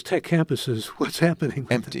of all those tech campuses. What's happening?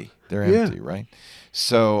 Empty. They're empty, right?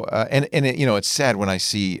 So, it's sad when I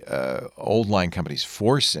see old line companies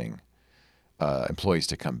forcing employees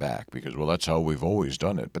to come back because, well, that's how we've always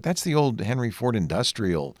done it. But that's the old Henry Ford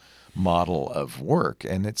industrial model of work,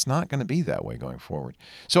 and it's not going to be that way going forward.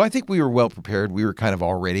 So I think we were well prepared. We were kind of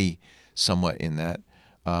already somewhat in that.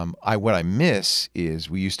 What I miss is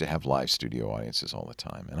we used to have live studio audiences all the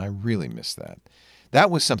time, and I really miss that. That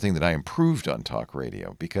was something that I improved on talk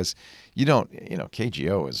radio because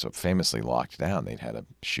KGO is famously locked down. They'd had a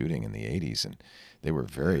shooting in the 80s, and they were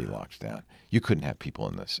very locked down. You couldn't have people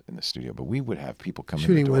in the studio, but we would have people come in the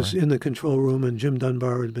door. Shooting was in the control room, and Jim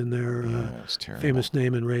Dunbar had been there, it was terrible. Famous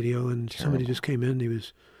name in radio, and somebody just came in. He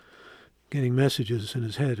was getting messages in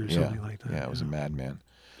his head or something like that. Yeah, it was a madman.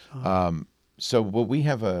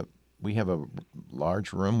 We have a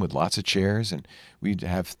large room with lots of chairs, and we'd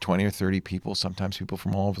have 20 or 30 people. Sometimes people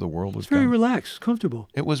from all over the world would come. It's very relaxed, comfortable.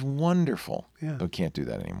 It was wonderful. Yeah. But we can't do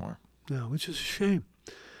that anymore. No, which is a shame.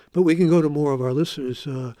 But we can go to more of our listeners.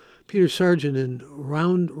 Peter Sargent in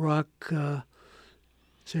Round Rock,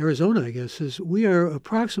 Arizona, I guess, says, we are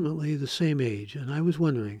approximately the same age, and I was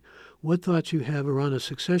wondering what thoughts you have around a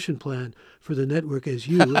succession plan for the network as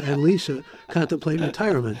you and Lisa contemplate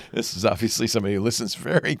retirement. This is obviously somebody who listens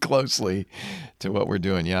very closely to what we're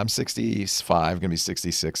doing. Yeah, I'm 65, going to be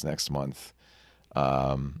 66 next month.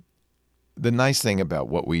 The nice thing about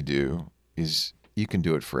what we do is you can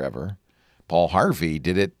do it forever. Paul Harvey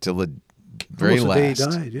did it till the very last. The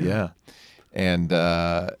day he died, yeah. And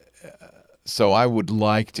so I would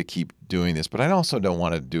like to keep doing this, but I also don't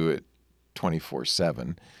want to do it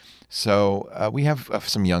 24/7. So we have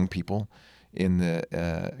some young people in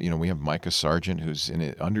the, we have Micah Sargent, who's in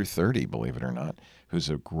it under 30, believe it or not, who's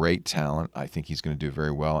a great talent. I think he's going to do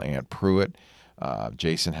very well. Ant Pruitt,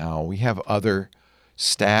 Jason Howell. We have other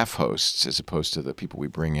staff hosts as opposed to the people we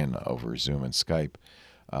bring in over Zoom and Skype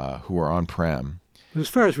who are on-prem. As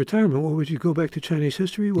far as retirement, what would you go back to Chinese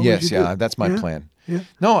history? That's my plan. Yeah.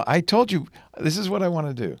 No, I told you, this is what I want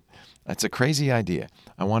to do. That's a crazy idea.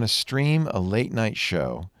 I want to stream a late-night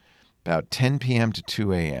show about 10 p.m. to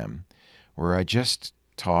 2 a.m. where I just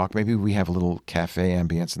talk. Maybe we have a little cafe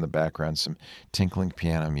ambience in the background, some tinkling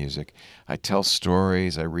piano music. I tell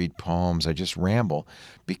stories. I read poems. I just ramble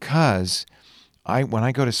because when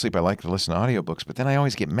I go to sleep, I like to listen to audiobooks, but then I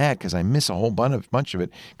always get mad because I miss a whole bunch of it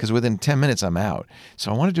because within 10 minutes I'm out.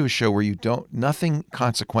 So I want to do a show where nothing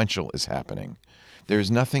consequential is happening. There's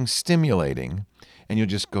nothing stimulating, and you'll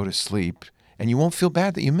just go to sleep, and you won't feel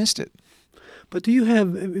bad that you missed it. But do you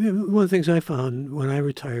have, one of the things I found when I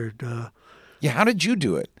retired. How did you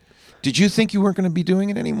do it? Did you think you weren't going to be doing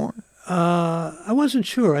it anymore? I wasn't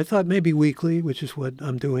sure. I thought maybe weekly, which is what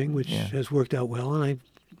I'm doing, which has worked out well. And I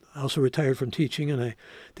also retired from teaching, and I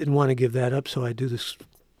didn't want to give that up. So I do this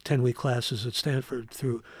 10-week classes at Stanford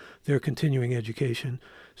through their continuing education.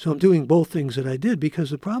 So I'm doing both things that I did because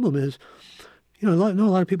the problem is, I know a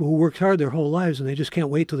lot of people who worked hard their whole lives and they just can't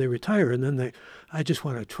wait till they retire. And then I just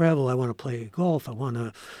want to travel. I want to play golf. I want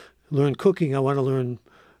to learn cooking. I want to learn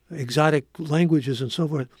exotic languages and so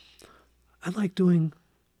forth. I like doing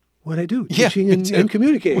what I do, teaching and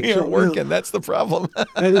communicating. We are working. That's the problem.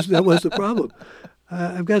 That was the problem.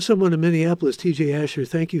 I've got someone in Minneapolis, TJ Asher.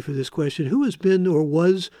 Thank you for this question. Who has been or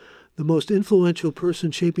was the most influential person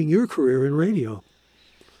shaping your career in radio?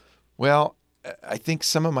 Well, I think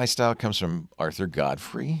some of my style comes from Arthur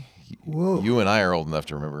Godfrey. Whoa. You and I are old enough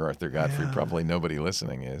to remember Arthur Godfrey. Yeah. Probably nobody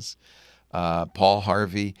listening is. Paul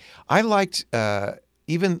Harvey. I liked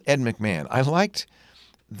even Ed McMahon. I liked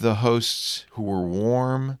the hosts who were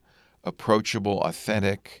warm, approachable,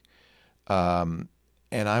 authentic, and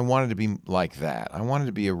I wanted to be like that. I wanted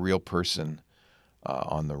to be a real person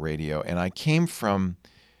on the radio, and I came from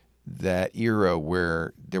that era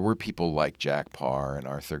where there were people like Jack Parr and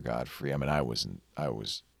Arthur Godfrey. I mean,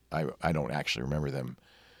 I don't actually remember them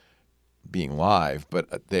being live, but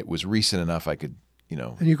it was recent enough I could,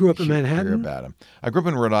 And you grew up in hear Manhattan? about them. I grew up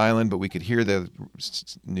in Rhode Island, but we could hear the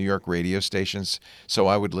New York radio stations, so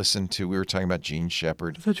I would listen to. We were talking about Gene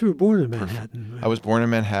Shepard. I thought you were born in Manhattan. I was born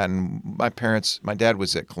in Manhattan. My dad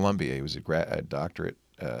was at Columbia. He was a doctorate.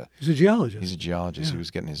 He's a geologist. He's a geologist. Yeah. He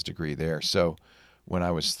was getting his degree there. So when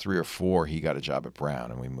I was 3 or 4, he got a job at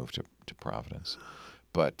Brown, and we moved to Providence.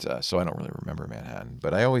 But so I don't really remember Manhattan.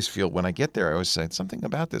 But I always feel when I get there, I always say something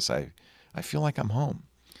about this. I feel like I'm home.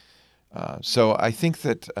 So I think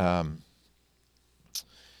that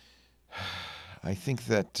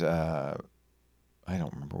I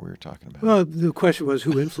don't remember what we were talking about. Well, the question was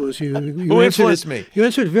who influenced you. Who influenced me? You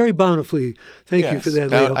answered it very bountifully. Thank you for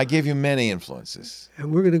that, Leo. I gave you many influences.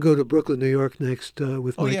 And we're going to go to Brooklyn, New York next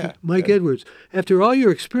with Mike Good. Edwards. After all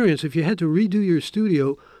your experience, if you had to redo your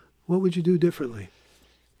studio, what would you do differently?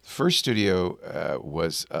 First studio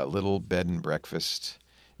was a little bed and breakfast,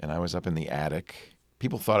 and I was up in the attic.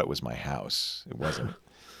 People thought it was my house. It wasn't.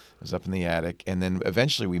 It was up in the attic. And then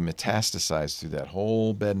eventually we metastasized through that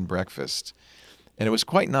whole bed and breakfast. And it was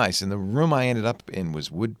quite nice. And the room I ended up in was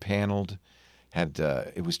wood paneled.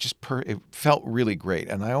 It was just it felt really great.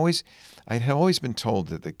 And I had always been told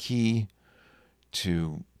that the key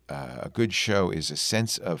to a good show is a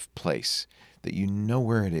sense of place, that you know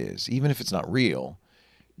where it is, even if it's not real.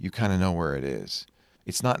 You kind of know where it is.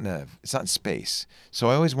 It's not in space. So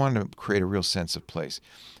I always wanted to create a real sense of place.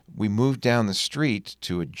 We moved down the street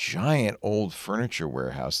to a giant old furniture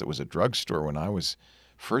warehouse that was a drugstore when I was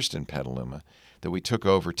first in Petaluma, that we took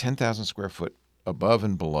over 10,000 square foot above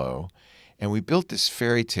and below. And we built this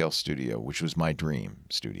fairy tale studio, which was my dream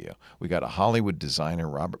studio. We got a Hollywood designer,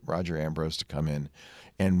 Roger Ambrose, to come in,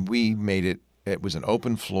 and we made it. It was an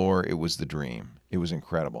open floor. It was the dream. It was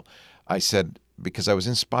incredible. I said, because I was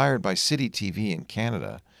inspired by City TV in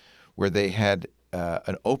Canada, where they had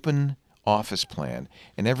an open office plan,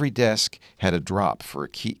 and every desk had a drop for a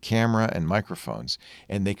camera and microphones,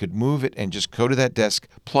 and they could move it and just go to that desk,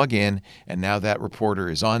 plug in, and now that reporter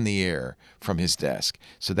is on the air from his desk.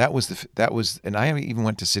 So that was, and I even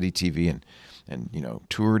went to City TV and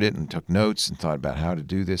toured it and took notes and thought about how to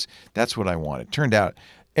do this. That's what I wanted. Turned out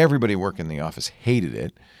everybody working in the office hated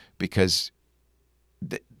it because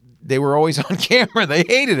they were always on camera. They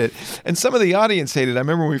hated it. And some of the audience hated it. I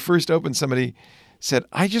remember when we first opened, somebody said,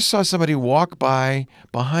 I just saw somebody walk by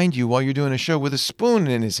behind you while you're doing a show with a spoon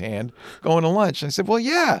in his hand going to lunch. I said, well,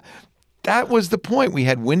 yeah, that was the point. We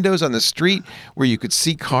had windows on the street where you could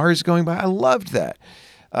see cars going by. I loved that.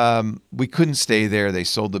 We couldn't stay there. They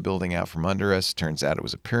sold the building out from under us. Turns out it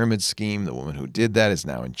was a pyramid scheme. The woman who did that is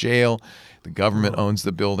now in jail. The government owns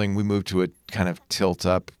the building. We moved to a kind of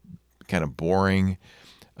tilt-up, kind of boring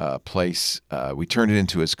place. We turned it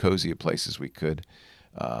into as cozy a place as we could.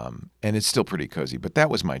 And it's still pretty cozy. But that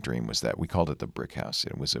was my dream, was that we called it the Brick House.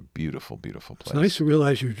 It was a beautiful, beautiful place. It's nice to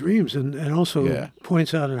realize your dreams and also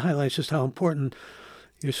points out and highlights just how important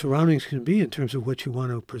your surroundings can be in terms of what you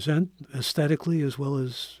want to present aesthetically as well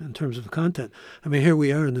as in terms of the content. I mean, here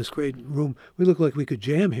we are in this great room. We look like we could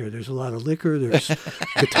jam here. There's a lot of liquor. There's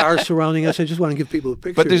guitars surrounding us. I just want to give people a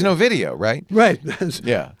picture. But there's no video, right? Right.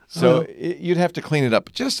 Yeah. So you'd have to clean it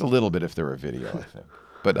up just a little bit if there were video, I think.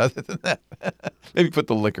 But other than that, maybe put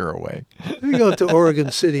the liquor away. We go to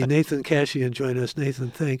Oregon City. Nathan Cashian joined us.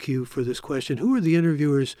 Nathan, thank you for this question. Who are the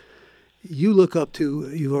interviewers you look up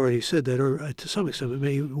to? You've already said that, or to some extent,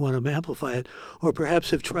 maybe you want to amplify it, or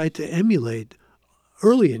perhaps have tried to emulate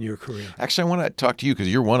early in your career. Actually, I want to talk to you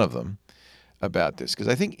because you're one of them about this, because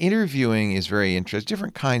I think interviewing is very interesting,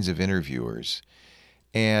 different kinds of interviewers.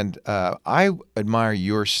 And I admire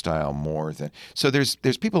your style more than... So there's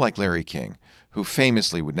people like Larry King, who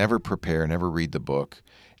famously would never prepare, never read the book,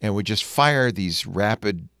 and would just fire these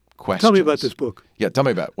rapid questions. Tell me about this book. Yeah, tell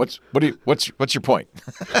me about it. What's your point?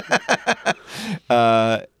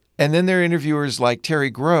 And then there are interviewers like Terry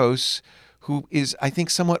Gross, who is, I think,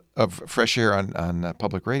 somewhat of fresh air on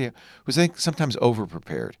public radio, who's, I think, sometimes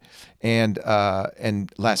over-prepared and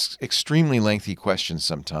asks extremely lengthy questions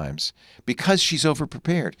sometimes because she's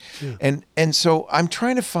over-prepared. Yeah. And so I'm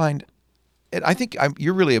trying to find, and I think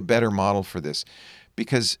you're really a better model for this,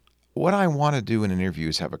 because what I want to do in an interview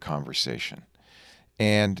is have a conversation.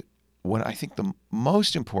 And what I think the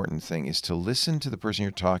most important thing is to listen to the person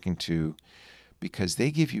you're talking to, because they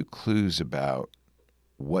give you clues about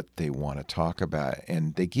what they want to talk about,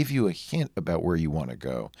 and they give you a hint about where you want to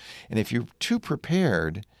go. And if you're too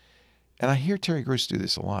prepared, and I hear Terry Gross do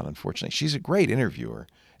this a lot, unfortunately. She's a great interviewer,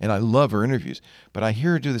 and I love her interviews, but I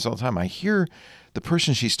hear her do this all the time. I hear the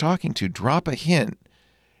person she's talking to drop a hint,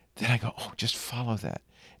 then I go, oh, just follow that.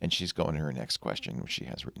 And she's going to her next question, which she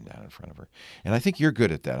has written down in front of her. And I think you're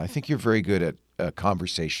good at that. I think you're very good at a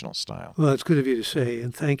conversational style. Well, it's good of you to say,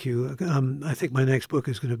 and thank you. I think my next book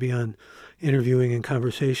is going to be on interviewing and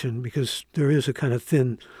conversation, because there is a kind of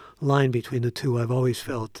thin line between the two, I've always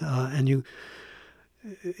felt. And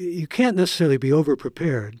you can't necessarily be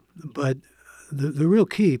over-prepared, but the real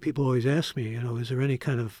key, people always ask me, is there any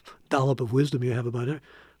kind of dollop of wisdom you have about it?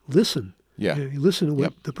 Listen. Yeah. You listen to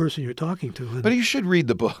what the person you're talking to. And, but you should read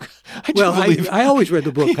the book. I always read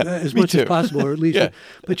the book as much as possible, or at least. Yeah.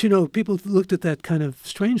 But, people looked at that kind of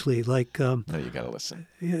strangely, like... no, you got to listen.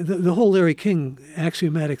 The whole Larry King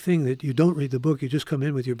axiomatic thing that you don't read the book, you just come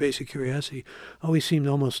in with your basic curiosity, always seemed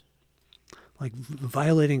almost like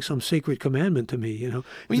violating some sacred commandment to me. Well,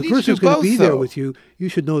 if the person's going to be there with you, you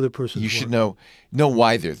should know the person's You should work. know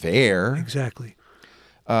why they're there. Exactly.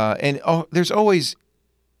 There's always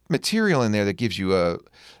material in there that gives you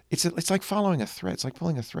it's like following a thread. It's like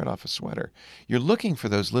pulling a thread off a sweater. You're looking for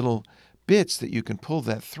those little bits that you can pull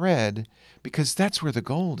that thread, because that's where the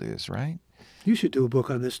gold is, right? You should do a book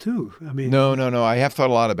on this too. I mean, No. I have thought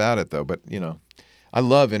a lot about it though, but I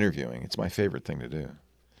love interviewing. It's my favorite thing to do.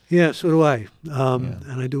 Yeah, so do I.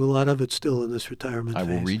 And I do a lot of it still in this retirement phase.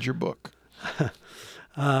 I will read your book.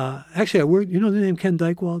 Actually, I work. You know the name Ken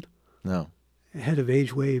Dykewald? No. Head of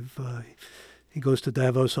Age Wave. He goes to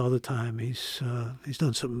Davos all the time. He's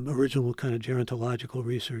done some original kind of gerontological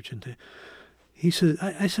research into. He said,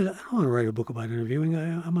 I said, I don't want to write a book about interviewing.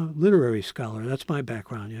 I'm a literary scholar. That's my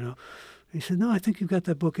background, He said, no, I think you've got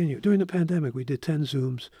that book in you. During the pandemic, we did 10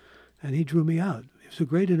 Zooms, and he drew me out. He was a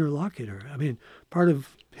great interlocutor. I mean, part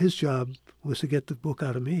of his job was to get the book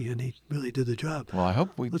out of me, and he really did the job. Well, I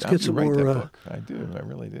hope Let's get some write more. That book. I do. I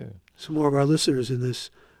really do. Some more of our listeners in this.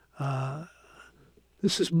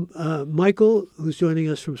 This is Michael, who's joining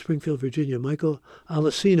us from Springfield, Virginia. Michael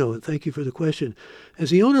Alessino, and thank you for the question. As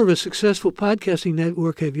the owner of a successful podcasting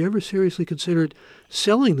network, have you ever seriously considered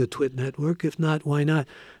selling the Twit network? If not, why not?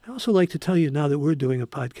 I'd also like to tell you, now that we're doing a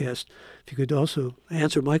podcast, if you could also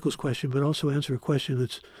answer Michael's question, but also answer a question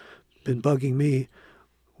that's been bugging me.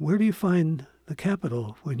 Where do you find the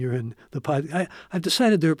capital when you're in the pod? I've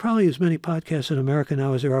decided there are probably as many podcasts in America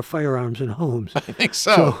now as there are firearms in homes. I think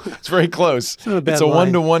so. It's very close. It's not a bad It's a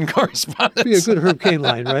line. 1-to-1 correspondence. It'd be a good Herb Cain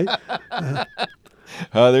line, right?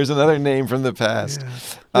 There's another name from the past.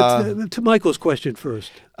 Yeah. But to Michael's question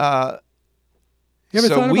first. You ever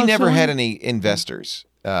thought we about never selling? had any investors,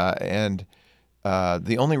 and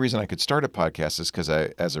the only reason I could start a podcast is because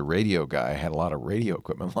as a radio guy, I had a lot of radio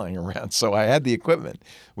equipment lying around. So I had the equipment,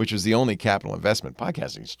 which was the only capital investment.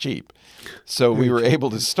 Podcasting is cheap. So we were able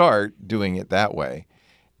to start doing it that way.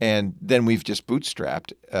 And then we've just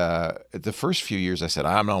bootstrapped. The first few years I said,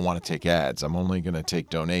 I don't want to take ads. I'm only going to take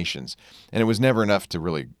donations. And it was never enough to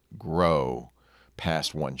really grow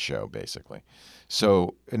past one show, basically.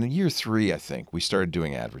 So in year 3, I think, we started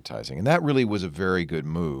doing advertising. And that really was a very good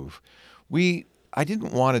move. I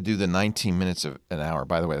didn't want to do the 19 minutes of an hour.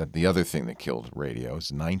 By the way, the other thing that killed radio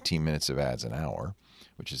is 19 minutes of ads an hour,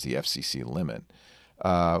 which is the FCC limit.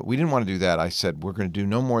 We didn't want to do that. I said, we're going to do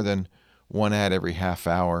no more than one ad every half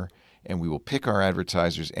hour, and we will pick our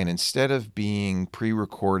advertisers. And instead of being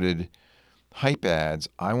pre-recorded hype ads,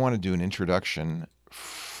 I want to do an introduction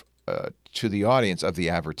to the audience of the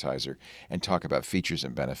advertiser and talk about features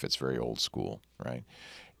and benefits, very old school, right?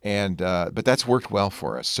 And but that's worked well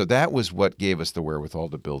for us. So that was what gave us the wherewithal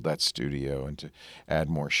to build that studio and to add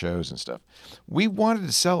more shows and stuff. We wanted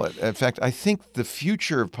to sell it. In fact, I think the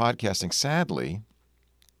future of podcasting, sadly,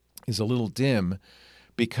 is a little dim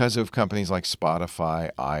because of companies like Spotify,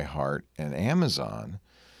 iHeart, and Amazon.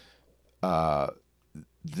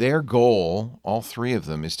 Their goal, all 3 of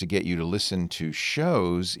them, is to get you to listen to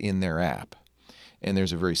shows in their app. And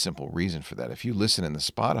there's a very simple reason for that. If you listen in the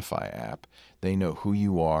Spotify app, they know who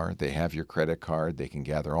you are. They have your credit card. They can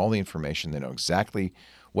gather all the information. They know exactly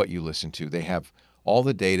what you listen to. They have all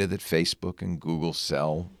the data that Facebook and Google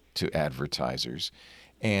sell to advertisers.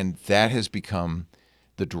 And that has become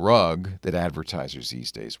the drug that advertisers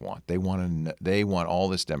these days want. They want all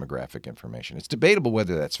this demographic information. It's debatable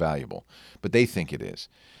whether that's valuable, but they think it is.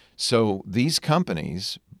 So these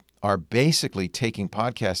companies are basically taking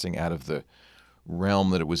podcasting out of the realm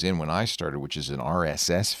that it was in when I started, which is an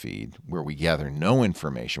RSS feed where we gather no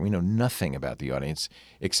information. We know nothing about the audience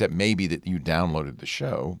except maybe that you downloaded the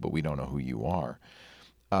show, but we don't know who you are.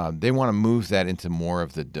 They want to move that into more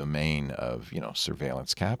of the domain of,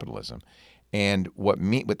 surveillance capitalism. And what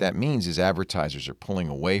that means is advertisers are pulling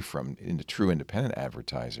away from into true independent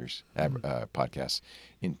advertisers, podcasts,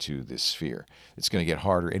 into this sphere. It's going to get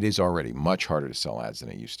harder. It is already much harder to sell ads than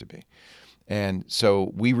it used to be. And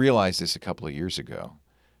so we realized this a couple of years ago,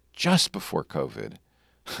 just before COVID,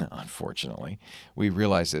 unfortunately. We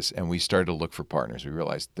realized this, and we started to look for partners. We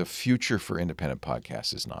realized the future for independent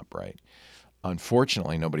podcasts is not bright.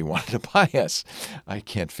 Unfortunately, nobody wanted to buy us. I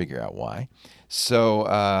can't figure out why.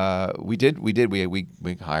 So we did.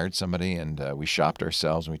 We hired somebody, and we shopped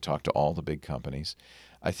ourselves, and we talked to all the big companies.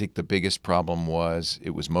 I think the biggest problem was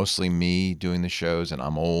it was mostly me doing the shows, and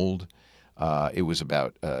I'm old. It was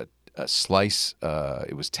about a slice.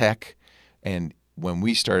 It was tech. And when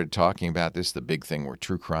we started talking about this, the big thing were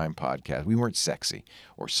true crime podcasts. We weren't sexy,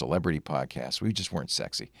 or celebrity podcasts. We just weren't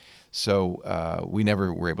sexy. So we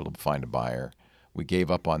never were able to find a buyer. We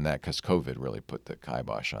gave up on that because COVID really put the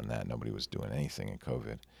kibosh on that. Nobody was doing anything in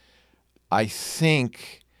COVID. I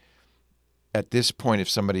think at this point, if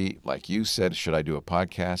somebody like you said, should I do a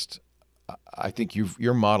podcast? I think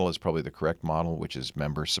your model is probably the correct model, which is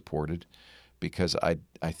member supported, because I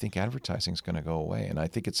think advertising is going to go away. And I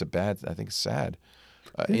think it's sad.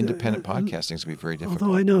 Independent podcasting is going to be very difficult.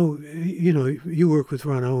 Although I know, you work with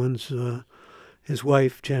Ron Owens, his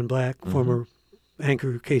wife, Jan Black, former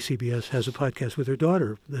anchor KCBS, has a podcast with her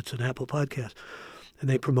daughter that's an Apple podcast. And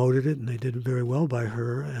they promoted it, and they did very well by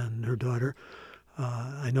her and her daughter.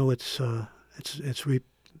 I know it's reaped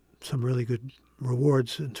some really good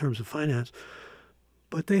rewards in terms of finance,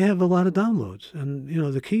 but they have a lot of downloads. And,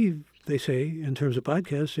 the key, they say, in terms of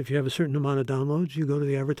podcasts, if you have a certain amount of downloads, you go to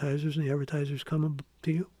the advertisers, and the advertisers come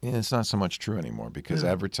to you. Yeah, it's not so much true anymore because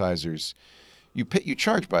advertisers, you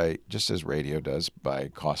charge by, just as radio does, by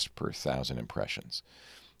cost per 1,000 impressions.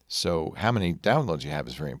 So how many downloads you have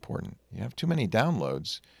is very important. You have too many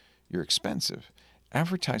downloads, you're expensive.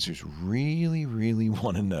 Advertisers really, really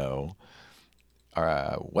want to know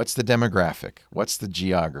what's the demographic, what's the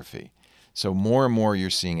geography. So more and more you're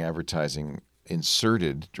seeing advertising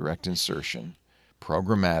inserted, direct insertion,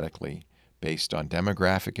 programmatically based on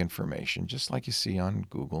demographic information, just like you see on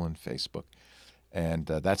Google and Facebook. And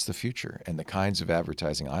that's the future. And the kinds of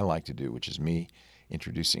advertising I like to do, which is me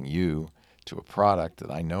introducing you to a product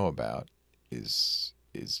that I know about, is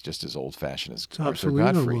just as old-fashioned as Arthur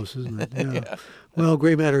Godfrey. Almost, isn't it? Yeah. Yeah. Well,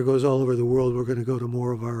 Gray Matter goes all over the world. We're going to go to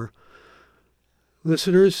more of our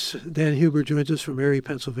listeners. Dan Huber joins us from Erie,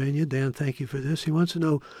 Pennsylvania. Dan, thank you for this. He wants to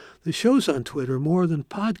know, the shows on Twitter are more than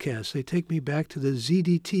podcasts. They take me back to the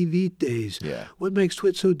ZDTV days. Yeah. What makes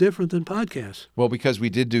Twit so different than podcasts? Well, because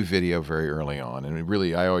we did do video very early on,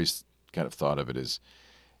 and I always kind of thought of it as,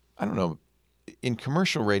 I don't know, in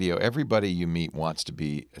commercial radio, everybody you meet wants to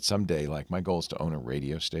be, someday, like my goal is to own a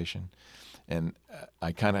radio station. And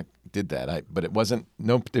I kind of did that. But it wasn't,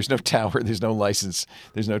 there's no tower, there's no license,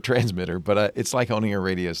 there's no transmitter, but it's like owning a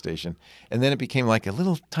radio station. And then it became like a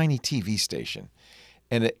little tiny TV station.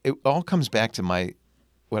 And it all comes back to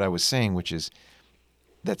what I was saying, which is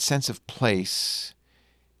that sense of place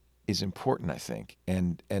is important, I think.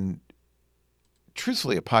 And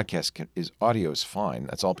truthfully, a podcast audio is fine.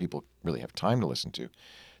 That's all people really have time to listen to.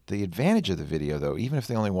 The advantage of the video, though, even if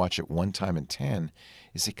they only watch it one time in 10,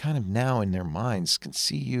 is they kind of now in their minds can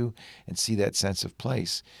see you and see that sense of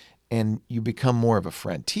place, and you become more of a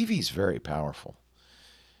friend. TV is very powerful.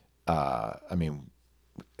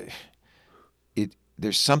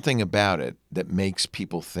 There's something about it that makes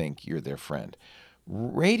people think you're their friend.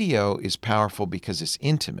 Radio is powerful because it's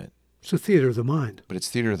intimate. It's a theater of the mind. But it's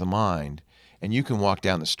theater of the mind, and you can walk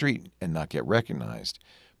down the street and not get recognized.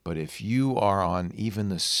 But if you are on even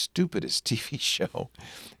the stupidest TV show,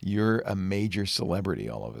 you're a major celebrity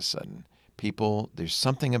all of a sudden. There's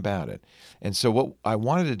something about it. And so what I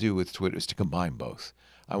wanted to do with Twitter is to combine both.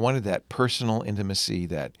 I wanted that personal intimacy,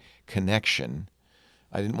 that connection.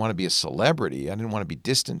 I didn't want to be a celebrity. I didn't want to be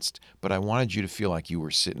distanced, but I wanted you to feel like you were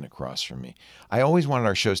sitting across from me. I always wanted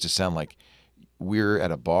our shows to sound like we're at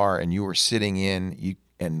a bar and you were sitting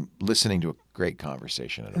and listening to a great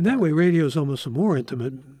conversation. And that way, radio is almost a more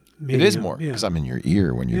intimate medium. It is more, because I'm in your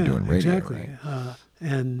ear when you're doing radio. Exactly. Right?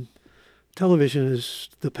 And television is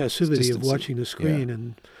the passivity of watching the screen. Yeah.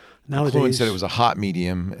 And nowadays, McLuhan said it was a hot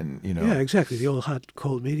medium, and Yeah, exactly. The old hot,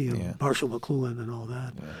 cold medium. Yeah. Marshall McLuhan and all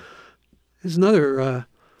that. Yeah. There's another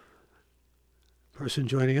person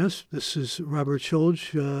joining us. This is Robert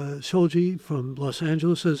Scholge from Los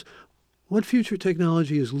Angeles. Says, what future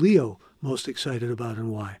technology is Leo most excited about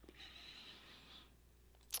and why?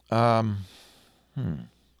 Um,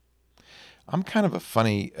 I'm kind of a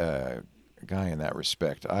funny guy in that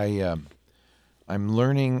respect. I'm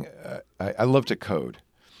learning. I love to code,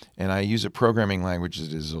 and I use a programming language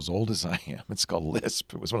that is as old as I am. It's called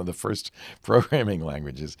Lisp. It was one of the first programming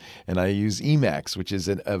languages, and I use Emacs, which is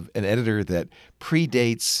an editor that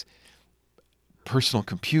predates personal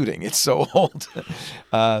computing. It's so old.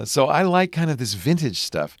 So I like kind of this vintage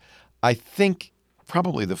stuff. I think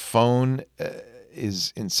probably the phone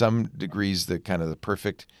is in some degrees the kind of the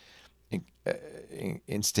perfect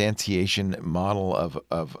instantiation model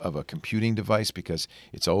of a computing device because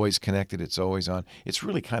it's always connected, it's always on. It's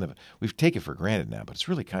really kind of, we've taken it for granted now, but it's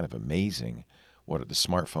really kind of amazing what the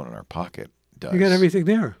smartphone in our pocket does. You got everything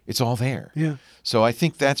there. It's all there. Yeah. So I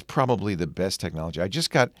think that's probably the best technology. I just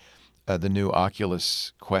got the new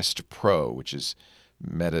Oculus Quest Pro, which is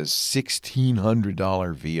Meta's $1,600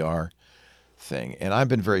 VR thing. And I've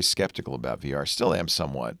been very skeptical about VR, still am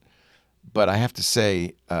somewhat. But I have to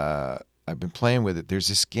say, I've been playing with it. There's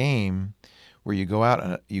this game where you go out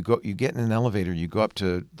and you get in an elevator, you go up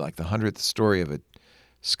to like the 100th story of a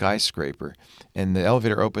skyscraper, and the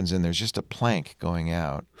elevator opens and there's just a plank going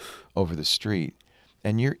out over the street.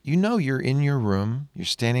 And you're in your room, you're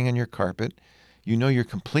standing on your carpet, you're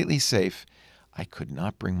completely safe. I could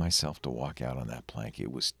not bring myself to walk out on that plank.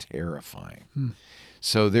 It was terrifying.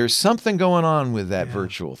 So there's something going on with that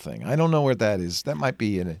virtual thing. I don't know what that is. That might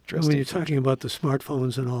be an interesting When you're thing. talking about the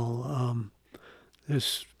smartphones and all,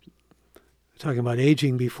 there's talking about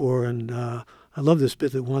aging before, and I love this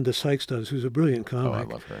bit that Wanda Sykes does, who's a brilliant comic. Oh, I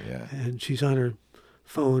love her, yeah. And she's on her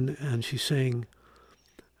phone, and she's saying,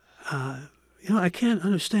 I can't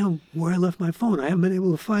understand where I left my phone. I haven't been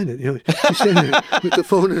able to find it. She's sitting there with the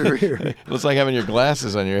phone in her ear. It looks like having your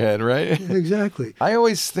glasses on your head, right? Exactly. I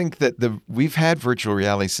always think that we've had virtual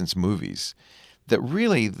reality since movies. That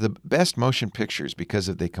really the best motion pictures, because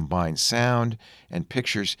they combine sound and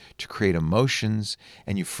pictures to create emotions,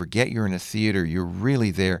 and you forget you're in a theater, you're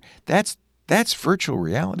really there. That's virtual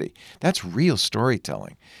reality. That's real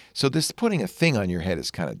storytelling. So this putting a thing on your head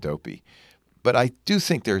is kind of dopey. But I do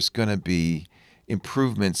think there's going to be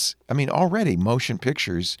improvements. I mean, already motion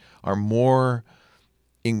pictures are more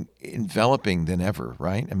enveloping than ever,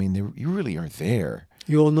 right? I mean, you really are there.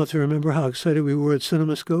 You old enough to remember how excited we were at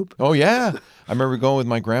CinemaScope? Oh, yeah. I remember going with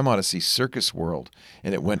my grandma to see Circus World,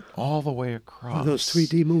 and it went all the way across. Those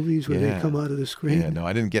 3D movies where they come out of the screen? Yeah, no,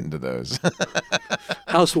 I didn't get into those.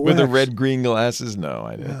 House of With the Wax. red-green glasses? No,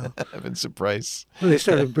 I didn't. Vincent Price. Well, they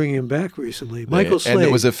started bringing him back recently. Michael Slade. And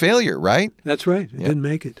it was a failure, right? That's right. It didn't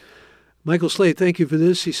make it. Michael Slade, thank you for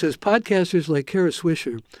this. He says, podcasters like Kara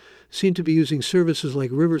Swisher seem to be using services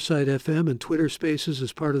like Riverside FM and Twitter Spaces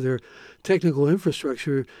as part of their technical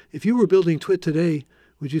infrastructure. If you were building Twit today,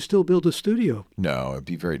 would you still build a studio? No, it'd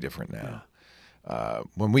be very different now.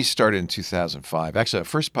 When we started in 2005, actually, our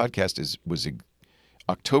first podcast was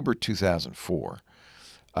October 2004.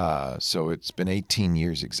 So it's been 18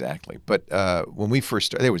 years exactly. But when we first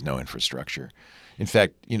started, there was no infrastructure. In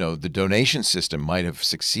fact, the donation system might have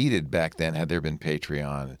succeeded back then had there been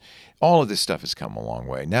Patreon. All of this stuff has come a long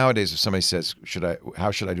way. Nowadays, if somebody says,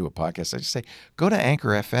 how should I do a podcast? I just say, go to Anchor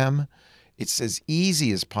FM. It's as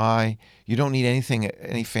easy as pie. You don't need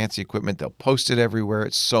any fancy equipment. They'll post it everywhere.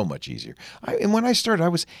 It's so much easier. And when I started, I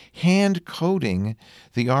was hand coding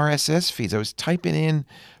the RSS feeds. I was typing in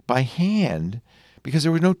by hand because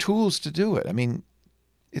there were no tools to do it. I mean,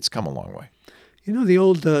 it's come a long way. The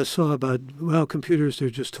old saw about, computers, they're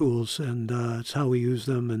just tools, and it's how we use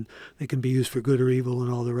them, and they can be used for good or evil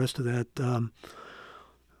and all the rest of that.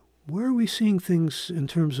 Where are we seeing things in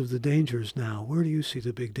terms of the dangers now? Where do you see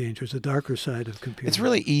the big dangers, the darker side of computers? It's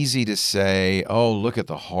really easy to say, oh, look at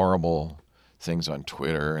the horrible things on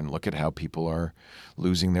Twitter and look at how people are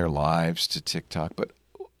losing their lives to TikTok. But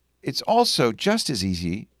it's also just as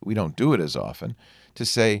easy, we don't do it as often, to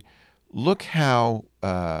say, look how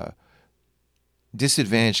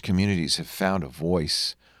disadvantaged communities have found a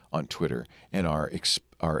voice on Twitter and are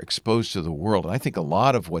exposed to the world. And I think a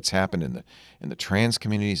lot of what's happened in the trans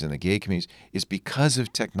communities and the gay communities is because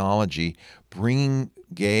of technology bringing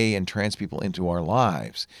gay and trans people into our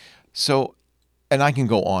lives. So, and I can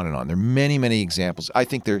go on and on. There are many, many examples. I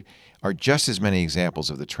think there are just as many examples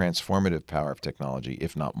of the transformative power of technology,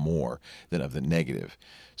 if not more, than of the negative.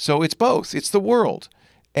 So it's both. It's the world.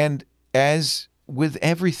 And as with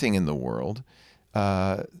everything in the world,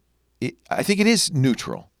 I think it is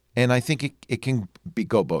neutral. And I think it can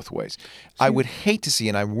go both ways. I would hate to see,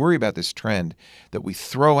 and I worry about this trend, that we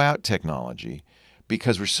throw out technology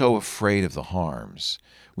because we're so afraid of the harms.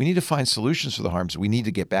 We need to find solutions for the harms. We need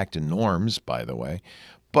to get back to norms, by the way.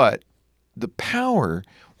 But the power.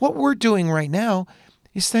 What we're doing right now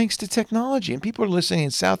is thanks to technology, and people are listening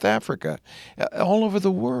in South Africa, all over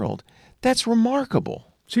the world. That's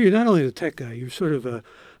remarkable. So you're not only a tech guy, you're sort of a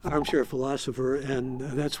armchair philosopher, and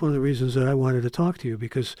that's one of the reasons that I wanted to talk to you,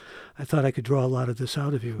 because I thought I could draw a lot of this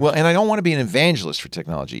out of you. Well, and I don't want to be an evangelist for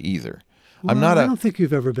technology either. Well, I'm not I don't think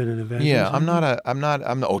you've ever been an evangelist. Yeah, I'm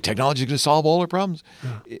technology's going to solve all our problems.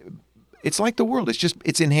 Yeah. It's like the world.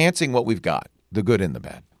 It's enhancing what we've got, the good and the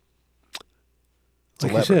bad.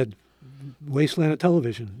 Like you said, wasteland of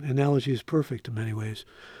television. Analogy is perfect in many ways.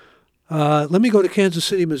 Let me go to Kansas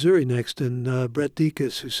City, Missouri next, and Brett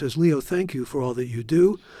Dekas, who says, Leo, thank you for all that you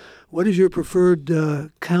do. What is your preferred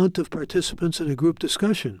count of participants in a group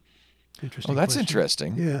discussion? Interesting. Oh, that's question.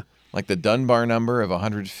 interesting. Yeah. Like the Dunbar number of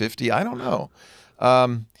 150? I don't know.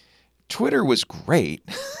 Twitter was great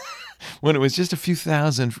when it was just a few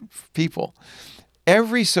thousand people.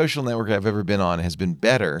 Every social network I've ever been on has been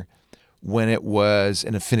better when it was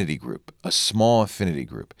an affinity group, a small affinity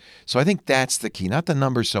group. So I think that's the key, not the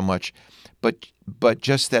numbers so much, but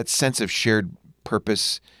just that sense of shared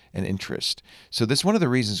purpose and interest. So that's one of the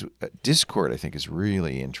reasons Discord, I think, is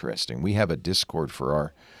really interesting. We have a Discord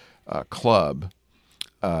for our club.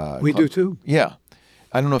 We do too. Yeah.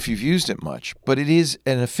 I don't know if you've used it much, but it is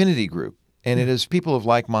an affinity group, and it is people of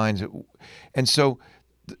like minds. And so,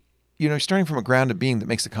 starting from a ground of being that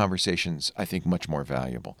makes the conversations, I think, much more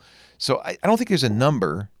valuable. So I don't think there's a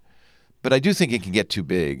number, but I do think it can get too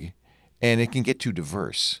big, and it can get too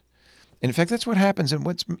diverse. And in fact, that's what happens on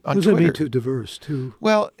Twitter. What does that mean, too diverse?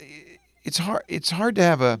 Well, it's hard. It's hard to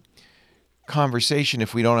have a conversation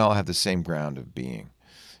if we don't all have the same ground of being.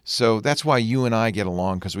 So that's why you and I get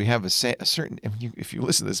along, because we have a certain. If you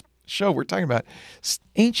listen to this show, we're talking about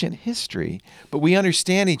ancient history, but we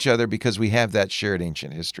understand each other because we have that shared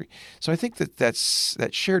ancient history. So I think that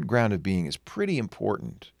shared ground of being is pretty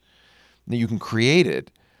important. Now, you can create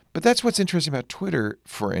it, but that's what's interesting about Twitter,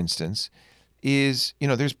 for instance, is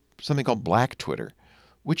there's something called Black Twitter,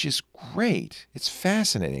 which is great. It's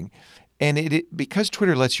fascinating, and because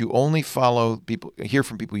Twitter lets you only follow people, hear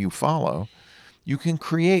from people you follow. You can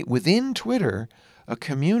create within Twitter a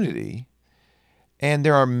community, and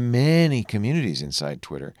there are many communities inside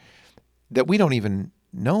Twitter that we don't even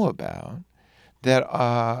know about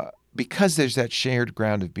that because there's that shared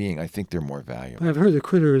ground of being, I think they're more valuable. I've heard that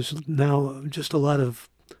Twitter is now just a lot of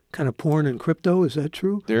kind of porn and crypto. Is that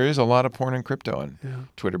true? There is a lot of porn and crypto on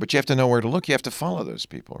Twitter, but you have to know where to look. You have to follow those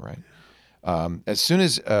people, right? As soon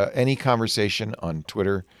as any conversation on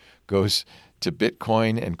Twitter goes to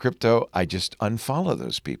Bitcoin and crypto, I just unfollow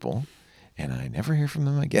those people, and I never hear from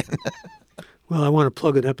them again. Well, I want to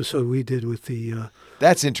plug an episode we did with the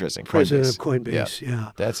that's interesting. president of Coinbase.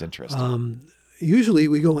 Yeah, that's interesting. Usually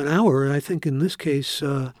we go an hour, and I think in this case,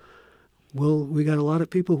 we got a lot of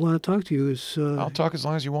people who want to talk to you. I'll talk as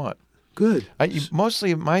long as you want. Good.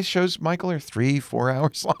 Mostly my shows, Michael, are 3-4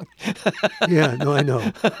 hours long. Yeah, no, I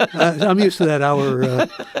know. I'm used to that hour,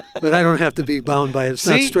 but I don't have to be bound by it. It's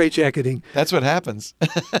not straitjacketing. That's what happens.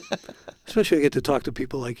 Especially I get to talk to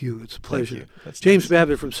people like you. It's a pleasure. nice. James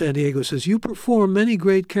Babbitt from San Diego says, you perform many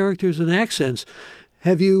great characters and accents.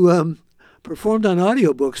 Have you performed on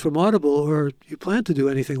audiobooks from Audible, or you plan to do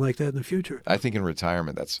anything like that in the future? I think in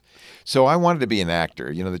retirement, so I wanted to be an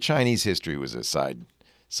actor. The Chinese history was a side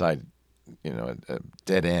a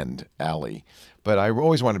dead end alley. But I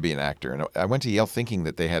always wanted to be an actor. And I went to Yale thinking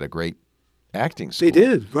that they had a great acting school. They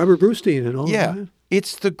did. Robert Brustein and all that. Yeah.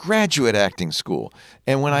 It's the graduate acting school.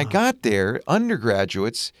 And when I got there,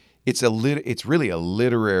 undergraduates, it's really a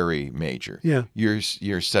literary major. Yeah.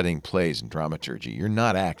 You're studying plays and dramaturgy. You're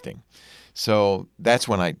not acting. So that's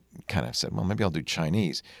when I kind of said, well, maybe I'll do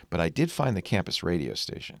Chinese. But I did find the campus radio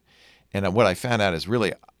station. And what I found out is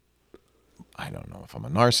really, I don't know if I'm a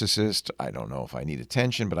narcissist. I don't know if I need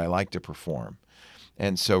attention, but I like to perform.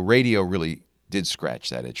 And so radio really did scratch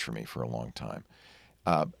that itch for me for a long time.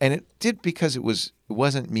 And it did because it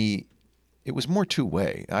wasn't me. It was more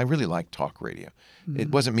two-way. I really liked talk radio. Mm-hmm.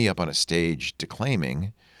 It wasn't me up on a stage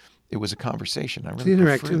declaiming. It was a conversation. I really it's the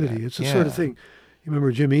interactivity. It's the sort of thing. You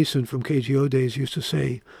remember Jim Eason from KGO days used to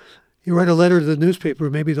say, you write a letter to the newspaper,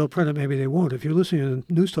 maybe they'll print it, maybe they won't. If you're listening to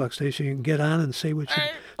a news talk station, you can get on and say what you,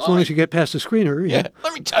 as long as you get past the screener. Yeah,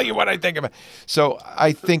 let me tell you what I think about. So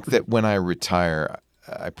I think that when I retire,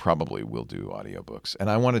 I probably will do audiobooks. And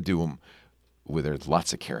I want to do them where there's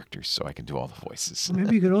lots of characters so I can do all the voices.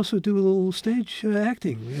 Maybe you could also do a little stage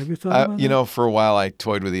acting. Have you thought about that? For a while I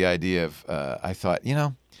toyed with the idea of, I thought,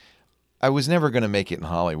 I was never going to make it in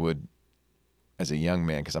Hollywood as a young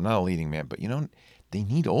man because I'm not a leading man, but they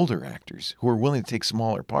need older actors who are willing to take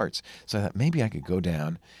smaller parts. So I thought maybe I could go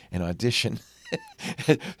down and audition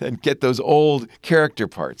and get those old character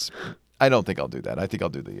parts. I don't think I'll do that. I think I'll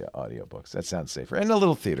do the audiobooks. That sounds safer. And a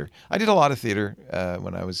little theater. I did a lot of theater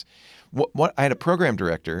when I was. I had a program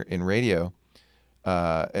director in radio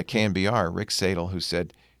at KNBR, Rick Sadel, who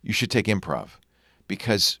said, you should take improv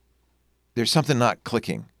because there's something not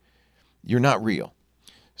clicking. You're not real.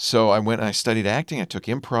 So I went and I studied acting. I took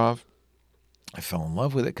improv. I fell in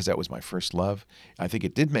love with it because that was my first love. I think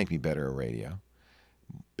it did make me better at radio.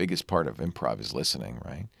 Biggest part of improv is listening,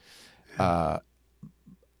 right? Yeah.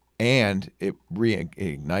 And it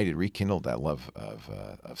rekindled that love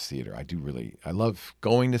of theater. I love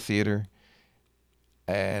going to theater,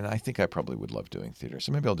 and I think I probably would love doing theater.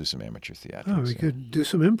 So maybe I'll do some amateur theater. Oh, we could do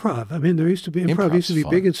some improv. I mean, there used to be improv used to be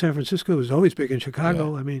big in San Francisco. It was always big in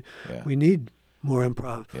Chicago. Yeah. I mean, we need more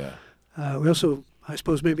improv. Yeah. We also, I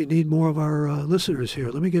suppose, maybe need more of our listeners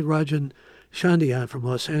here. Let me get Rajan Shandy on from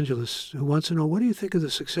Los Angeles, who wants to know, what do you think of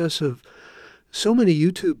the success of so many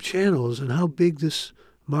YouTube channels and how big this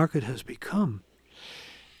market has become?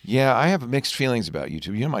 Yeah, I have mixed feelings about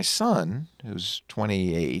YouTube. You know, my son, who's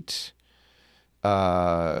 28,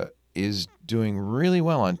 is doing really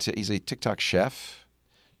well on. He's a TikTok chef,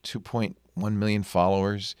 2.1 million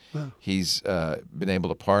followers. Wow. He's been able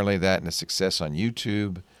to parlay that into success on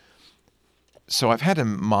YouTube. So I've had to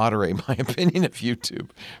moderate my opinion of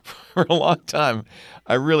YouTube for a long time.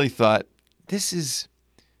 I really thought, this is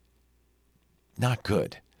not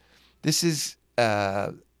good. This is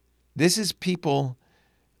people,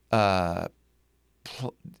 and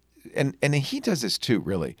he does this too,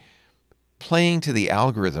 really, playing to the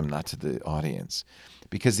algorithm, not to the audience,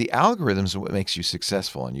 because the algorithm is what makes you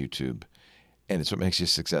successful on YouTube, and it's what makes you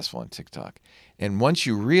successful on TikTok. And once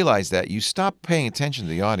you realize that, you stop paying attention to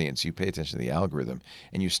the audience, you pay attention to the algorithm,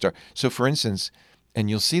 and you start. So, for instance, and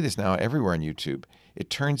you'll see this now everywhere on YouTube, it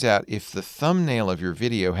turns out if the thumbnail of your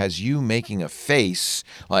video has you making a face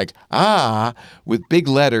like, with big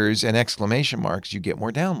letters and exclamation marks, you get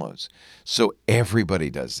more downloads. So everybody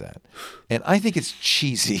does that. And I think it's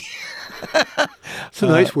cheesy. It's a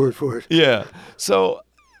nice word for it. Yeah. So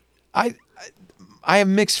I have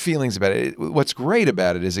mixed feelings about it. What's great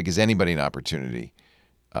about it is it gives anybody an opportunity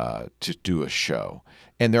to do a show.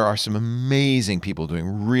 And there are some amazing people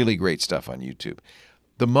doing really great stuff on YouTube.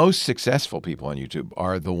 The most successful people on YouTube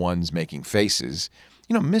are the ones making faces.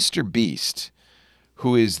 You know, Mr. Beast,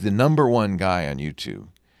 who is the #1 guy on YouTube,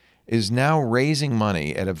 is now raising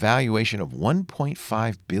money at a valuation of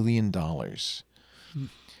 $1.5 billion.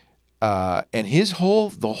 And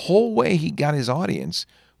the whole way he got his audience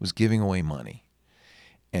was giving away money.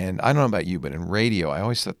 And I don't know about you, but in radio, I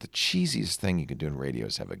always thought the cheesiest thing you could do in radio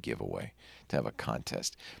is have a giveaway, to have a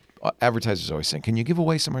contest. Advertisers always saying, can you give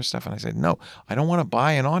away some more stuff? And I said, no, I don't want to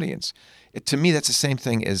buy an audience. To me, that's the same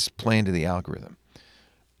thing as playing to the algorithm.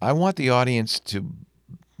 I want the audience to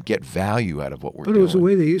get value out of what we're doing. But it was the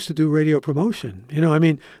way they used to do radio promotion. You know, I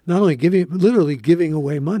mean, not only literally giving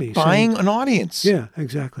away money. Buying an audience. Yeah,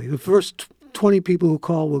 exactly. The first 20 people who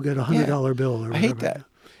call will get a $100 bill or whatever. I hate that.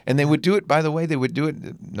 And they would do it, by the way,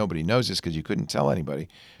 nobody knows this because you couldn't tell anybody,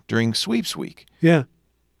 during sweeps week. Yeah.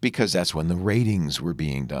 Because that's when the ratings were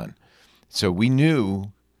being done. So we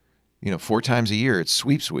knew, 4 times a year it's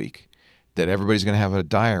sweeps week, that everybody's going to have a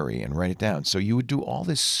diary and write it down. So you would do all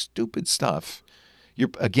this stupid stuff. You're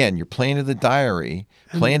playing to the diary,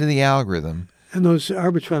 playing to the algorithm. And those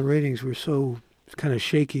Arbitron ratings were so kind of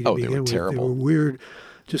shaky to begin with. Terrible. They were weird.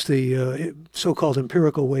 Just the so-called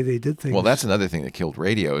empirical way they did things. Well, that's another thing that killed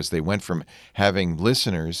radio is they went from having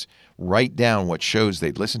listeners write down what shows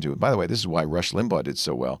they'd listen to. And by the way, this is why Rush Limbaugh did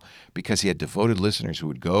so well, because he had devoted listeners who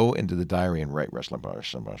would go into the diary and write Rush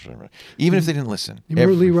Limbaugh, even if they didn't listen. You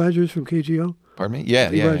remember Lee Rogers from KGO? Pardon me? Yeah,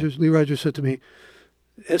 Lee Rogers said to me,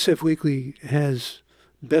 SF Weekly has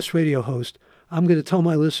best radio host. I'm going to tell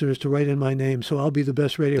my listeners to write in my name, so I'll be the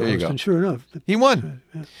best radio host. And sure enough. He won.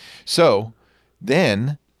 Yeah. So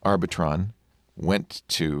then Arbitron went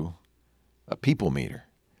to a people meter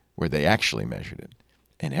where they actually measured it.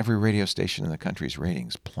 And every radio station in the country's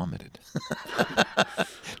ratings plummeted.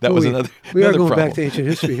 Was another We are going problem. back to ancient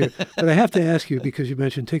history here. But I have to ask you, because you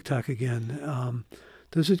mentioned TikTok again,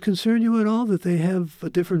 does it concern you at all that they have a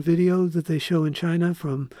different video that they show in China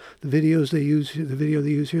from the videos they use, the video they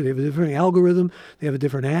use here? They have a different algorithm. They have a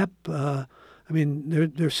different app.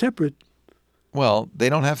 They're separate. Well, they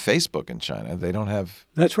don't have Facebook in China. They don't have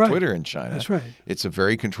Twitter in China. That's right. It's a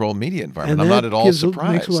very controlled media environment. And I'm not at all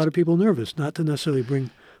surprised. Makes a lot of people nervous, not to necessarily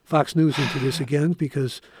bring Fox News into this again,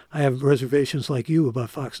 because I have reservations like you about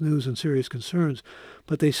Fox News and serious concerns.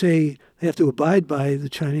 But they say they have to abide by the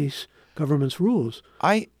Chinese government's rules.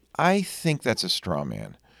 I think that's a straw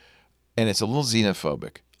man, and it's a little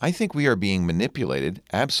xenophobic. I think we are being manipulated,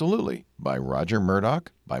 absolutely, by Roger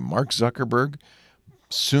Murdoch, by Mark Zuckerberg,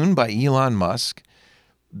 soon by Elon Musk.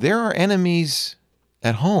 There are enemies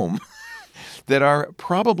at home that are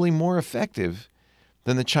probably more effective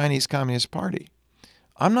than the Chinese Communist Party.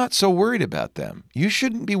 I'm not so worried about them. You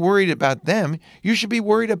shouldn't be worried about them. You should be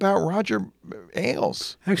worried about Roger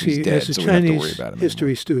Ailes. Actually, He's dead, as a so we don't have to worry Chinese about him history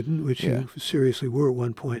anymore. student, which Yeah. you seriously were at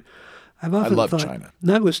one point, I've often love thought, China.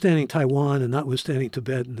 notwithstanding Taiwan and notwithstanding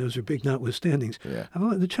Tibet, and those are big notwithstandings, Yeah.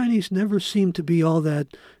 the Chinese never seem to be all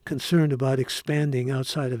that concerned about expanding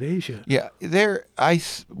outside of Asia. Yeah,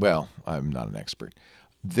 well, I'm not an expert.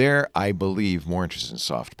 They're, I believe, more interested in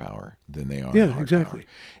soft power than they are in Yeah, hard exactly. power.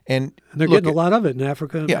 And And they're look, getting a lot of it in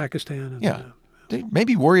Africa and Yeah. Pakistan. And, Yeah. They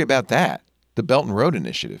maybe worry about that. The Belt and Road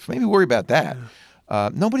Initiative. Maybe worry about that.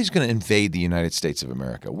 Nobody's going to invade the United States of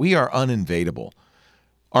America. We are uninvadable.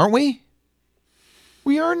 Aren't we?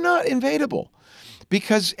 We are not invadable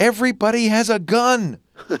because everybody has a gun.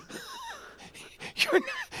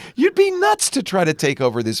 You'd be nuts to try to take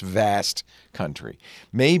over this vast country.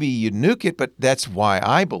 Maybe you'd nuke it, but that's why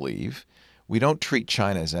I believe we don't treat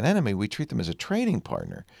China as an enemy. We treat them as a trading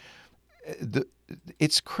partner.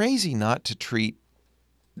 It's crazy not to treat.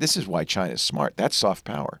 This is why China's smart. That's soft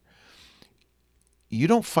power. You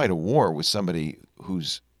don't fight a war with somebody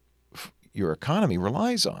whose your economy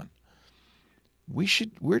relies on. We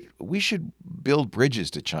should build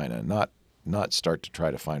bridges to China, not start to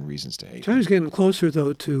try to find reasons to hate. China's getting closer,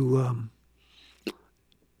 though, to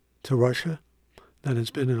Russia than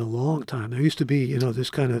it's been in a long time. There used to be, this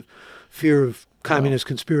kind of fear of communist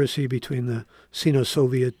conspiracy between the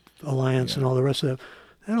Sino-Soviet alliance and all the rest of that.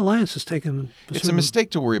 That alliance has taken... It's a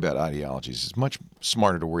mistake to worry about ideologies. It's much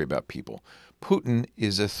smarter to worry about people. Putin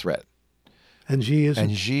is a threat. And Xi is...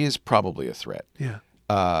 And Xi is probably a threat. Yeah.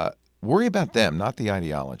 Worry about them, not the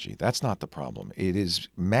ideology. That's not the problem. It is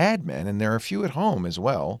madmen, and there are a few at home as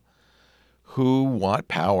well, who want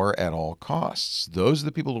power at all costs. Those are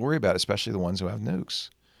the people to worry about, especially the ones who have nukes.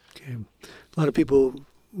 Okay. A lot of people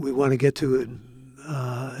we want to get to,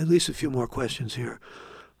 at least a few more questions here.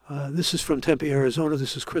 This is from Tempe, Arizona.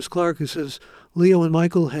 This is Chris Clark, who says, Leo and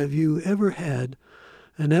Michael, have you ever had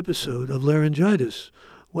an episode of laryngitis?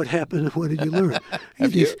 What happened and what did you learn?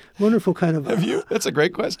 Have you? Wonderful kind of... Have you? That's a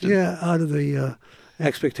great question. Yeah, out of the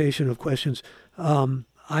expectation of questions. I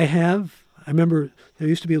have. I remember there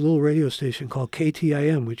used to be a little radio station called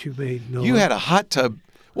KTIM, which you may know. You had a hot tub.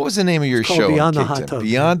 What was the name of your show? Beyond the on Hot KTIM? Tub.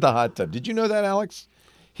 Beyond the Hot Tub. Did you know that, Alex?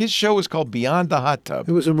 His show was called Beyond the Hot Tub.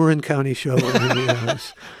 It was a Marin County show.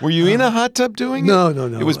 Were you in a hot tub doing it? No.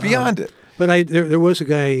 It was beyond it. But there was a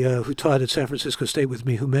guy who taught at San Francisco State with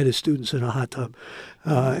me who met his students in a hot tub,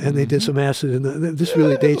 and they did some acid. And this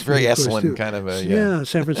really dates very me, of course, Esalen too. kind of a Yeah,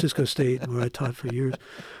 San Francisco State, where I taught for years.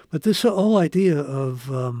 But this whole idea of,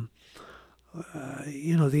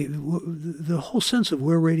 the whole sense of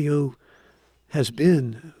where radio has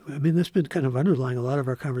been. I mean, that's been kind of underlying a lot of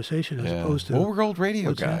our conversation, as opposed to. Well, we're old radio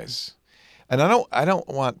what's guys, and I don't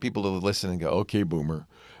want people to listen and go, "Okay, boomer."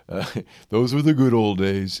 Those were the good old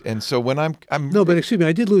days. And so when I'm No, but excuse me,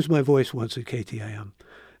 I did lose my voice once at KTIM.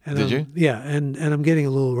 And Did you? Yeah, and I'm getting a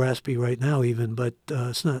little raspy right now even, but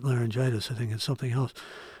it's not laryngitis. I think it's something else.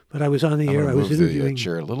 But I was on the air. I was interviewing. the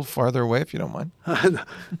chair a little farther away, if you don't mind.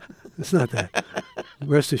 It's not that.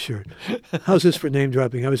 Rest assured. How's this for name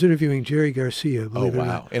dropping? I was interviewing Jerry Garcia. Believe it or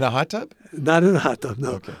not. In a hot tub? Not in a hot tub,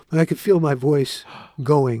 no. Okay. But I could feel my voice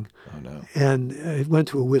going. Oh no. And it went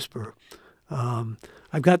to a whisper.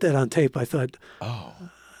 I've got that on tape. I thought,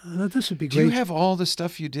 this would be great. Do you have all the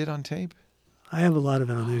stuff you did on tape? I have a lot of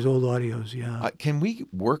it on these old audios, yeah. Can we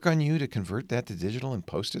work on you to convert that to digital and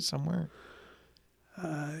post it somewhere?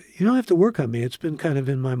 You don't have to work on me. It's been kind of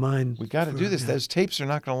in my mind. We got to do this. Yeah. Those tapes are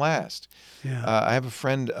not going to last. Yeah. I have a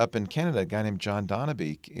friend up in Canada, a guy named John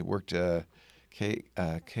Donaby. He worked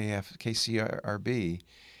KCRB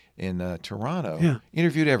in Toronto. Yeah.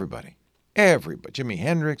 Interviewed everybody. Jimi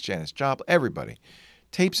Hendrix, Janis Joplin, everybody.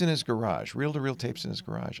 Tapes in his garage, reel-to-reel tapes in his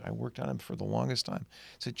garage. I worked on them for the longest time. I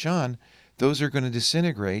said, John, those are going to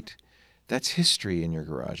disintegrate. That's history in your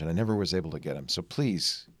garage. And I never was able to get them. So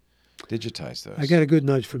please digitize those. I got a good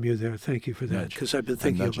nudge from you there. Thank you for that, because I've been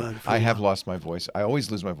thinking about it. I have lost my voice. I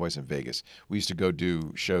always lose my voice in Vegas. We used to go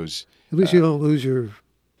do shows. At least you don't lose your...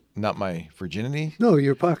 Not my virginity? No,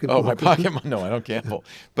 your pocketbook. Oh, my pocketbook. No, I don't gamble.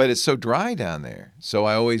 But it's so dry down there. So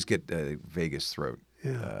I always get Vegas throat.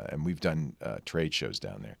 Yeah. And we've done trade shows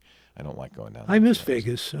down there. I don't like going down there. I miss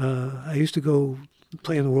Vegas. I used to go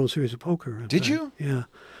play in the World Series of Poker. Did you? Yeah.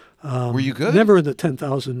 Were you good? Never in the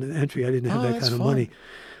 10,000 entry. I didn't have that kind of money.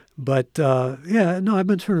 But, I've been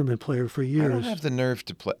a tournament player for years. I don't have the nerve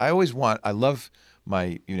to play. I love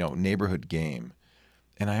my neighborhood game.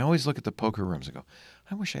 And I always look at the poker rooms and go,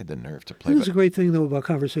 I wish I had the nerve to play. That's a great thing, though, about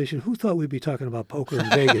conversation. Who thought we'd be talking about poker in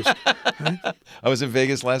Vegas? Right? I was in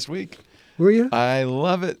Vegas last week. Were you? I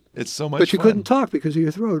love it. It's so much fun. But you couldn't talk because of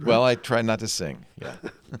your throat, right? Well, I try not to sing. Yeah.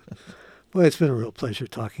 Well, it's been a real pleasure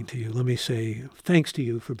talking to you. Let me say thanks to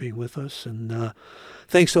you for being with us. And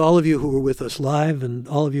thanks to all of you who were with us live and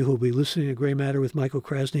all of you who will be listening to Gray Matter with Michael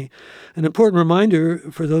Krasny. An important reminder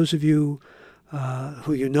for those of you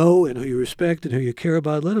who you know and who you respect and who you care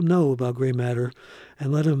about, let them know about Gray Matter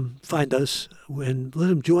and let them find us and let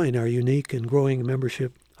them join our unique and growing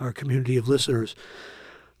membership, our community of listeners.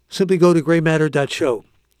 Simply go to graymatter.show.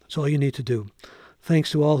 That's all you need to do.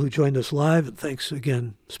 Thanks to all who joined us live, and thanks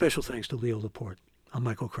again, special thanks to Leo Laporte. I'm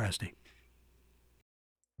Michael Krasny.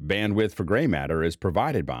 Bandwidth for Gray Matter is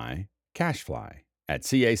provided by CashFly at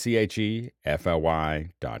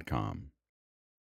CACHEFLY.com.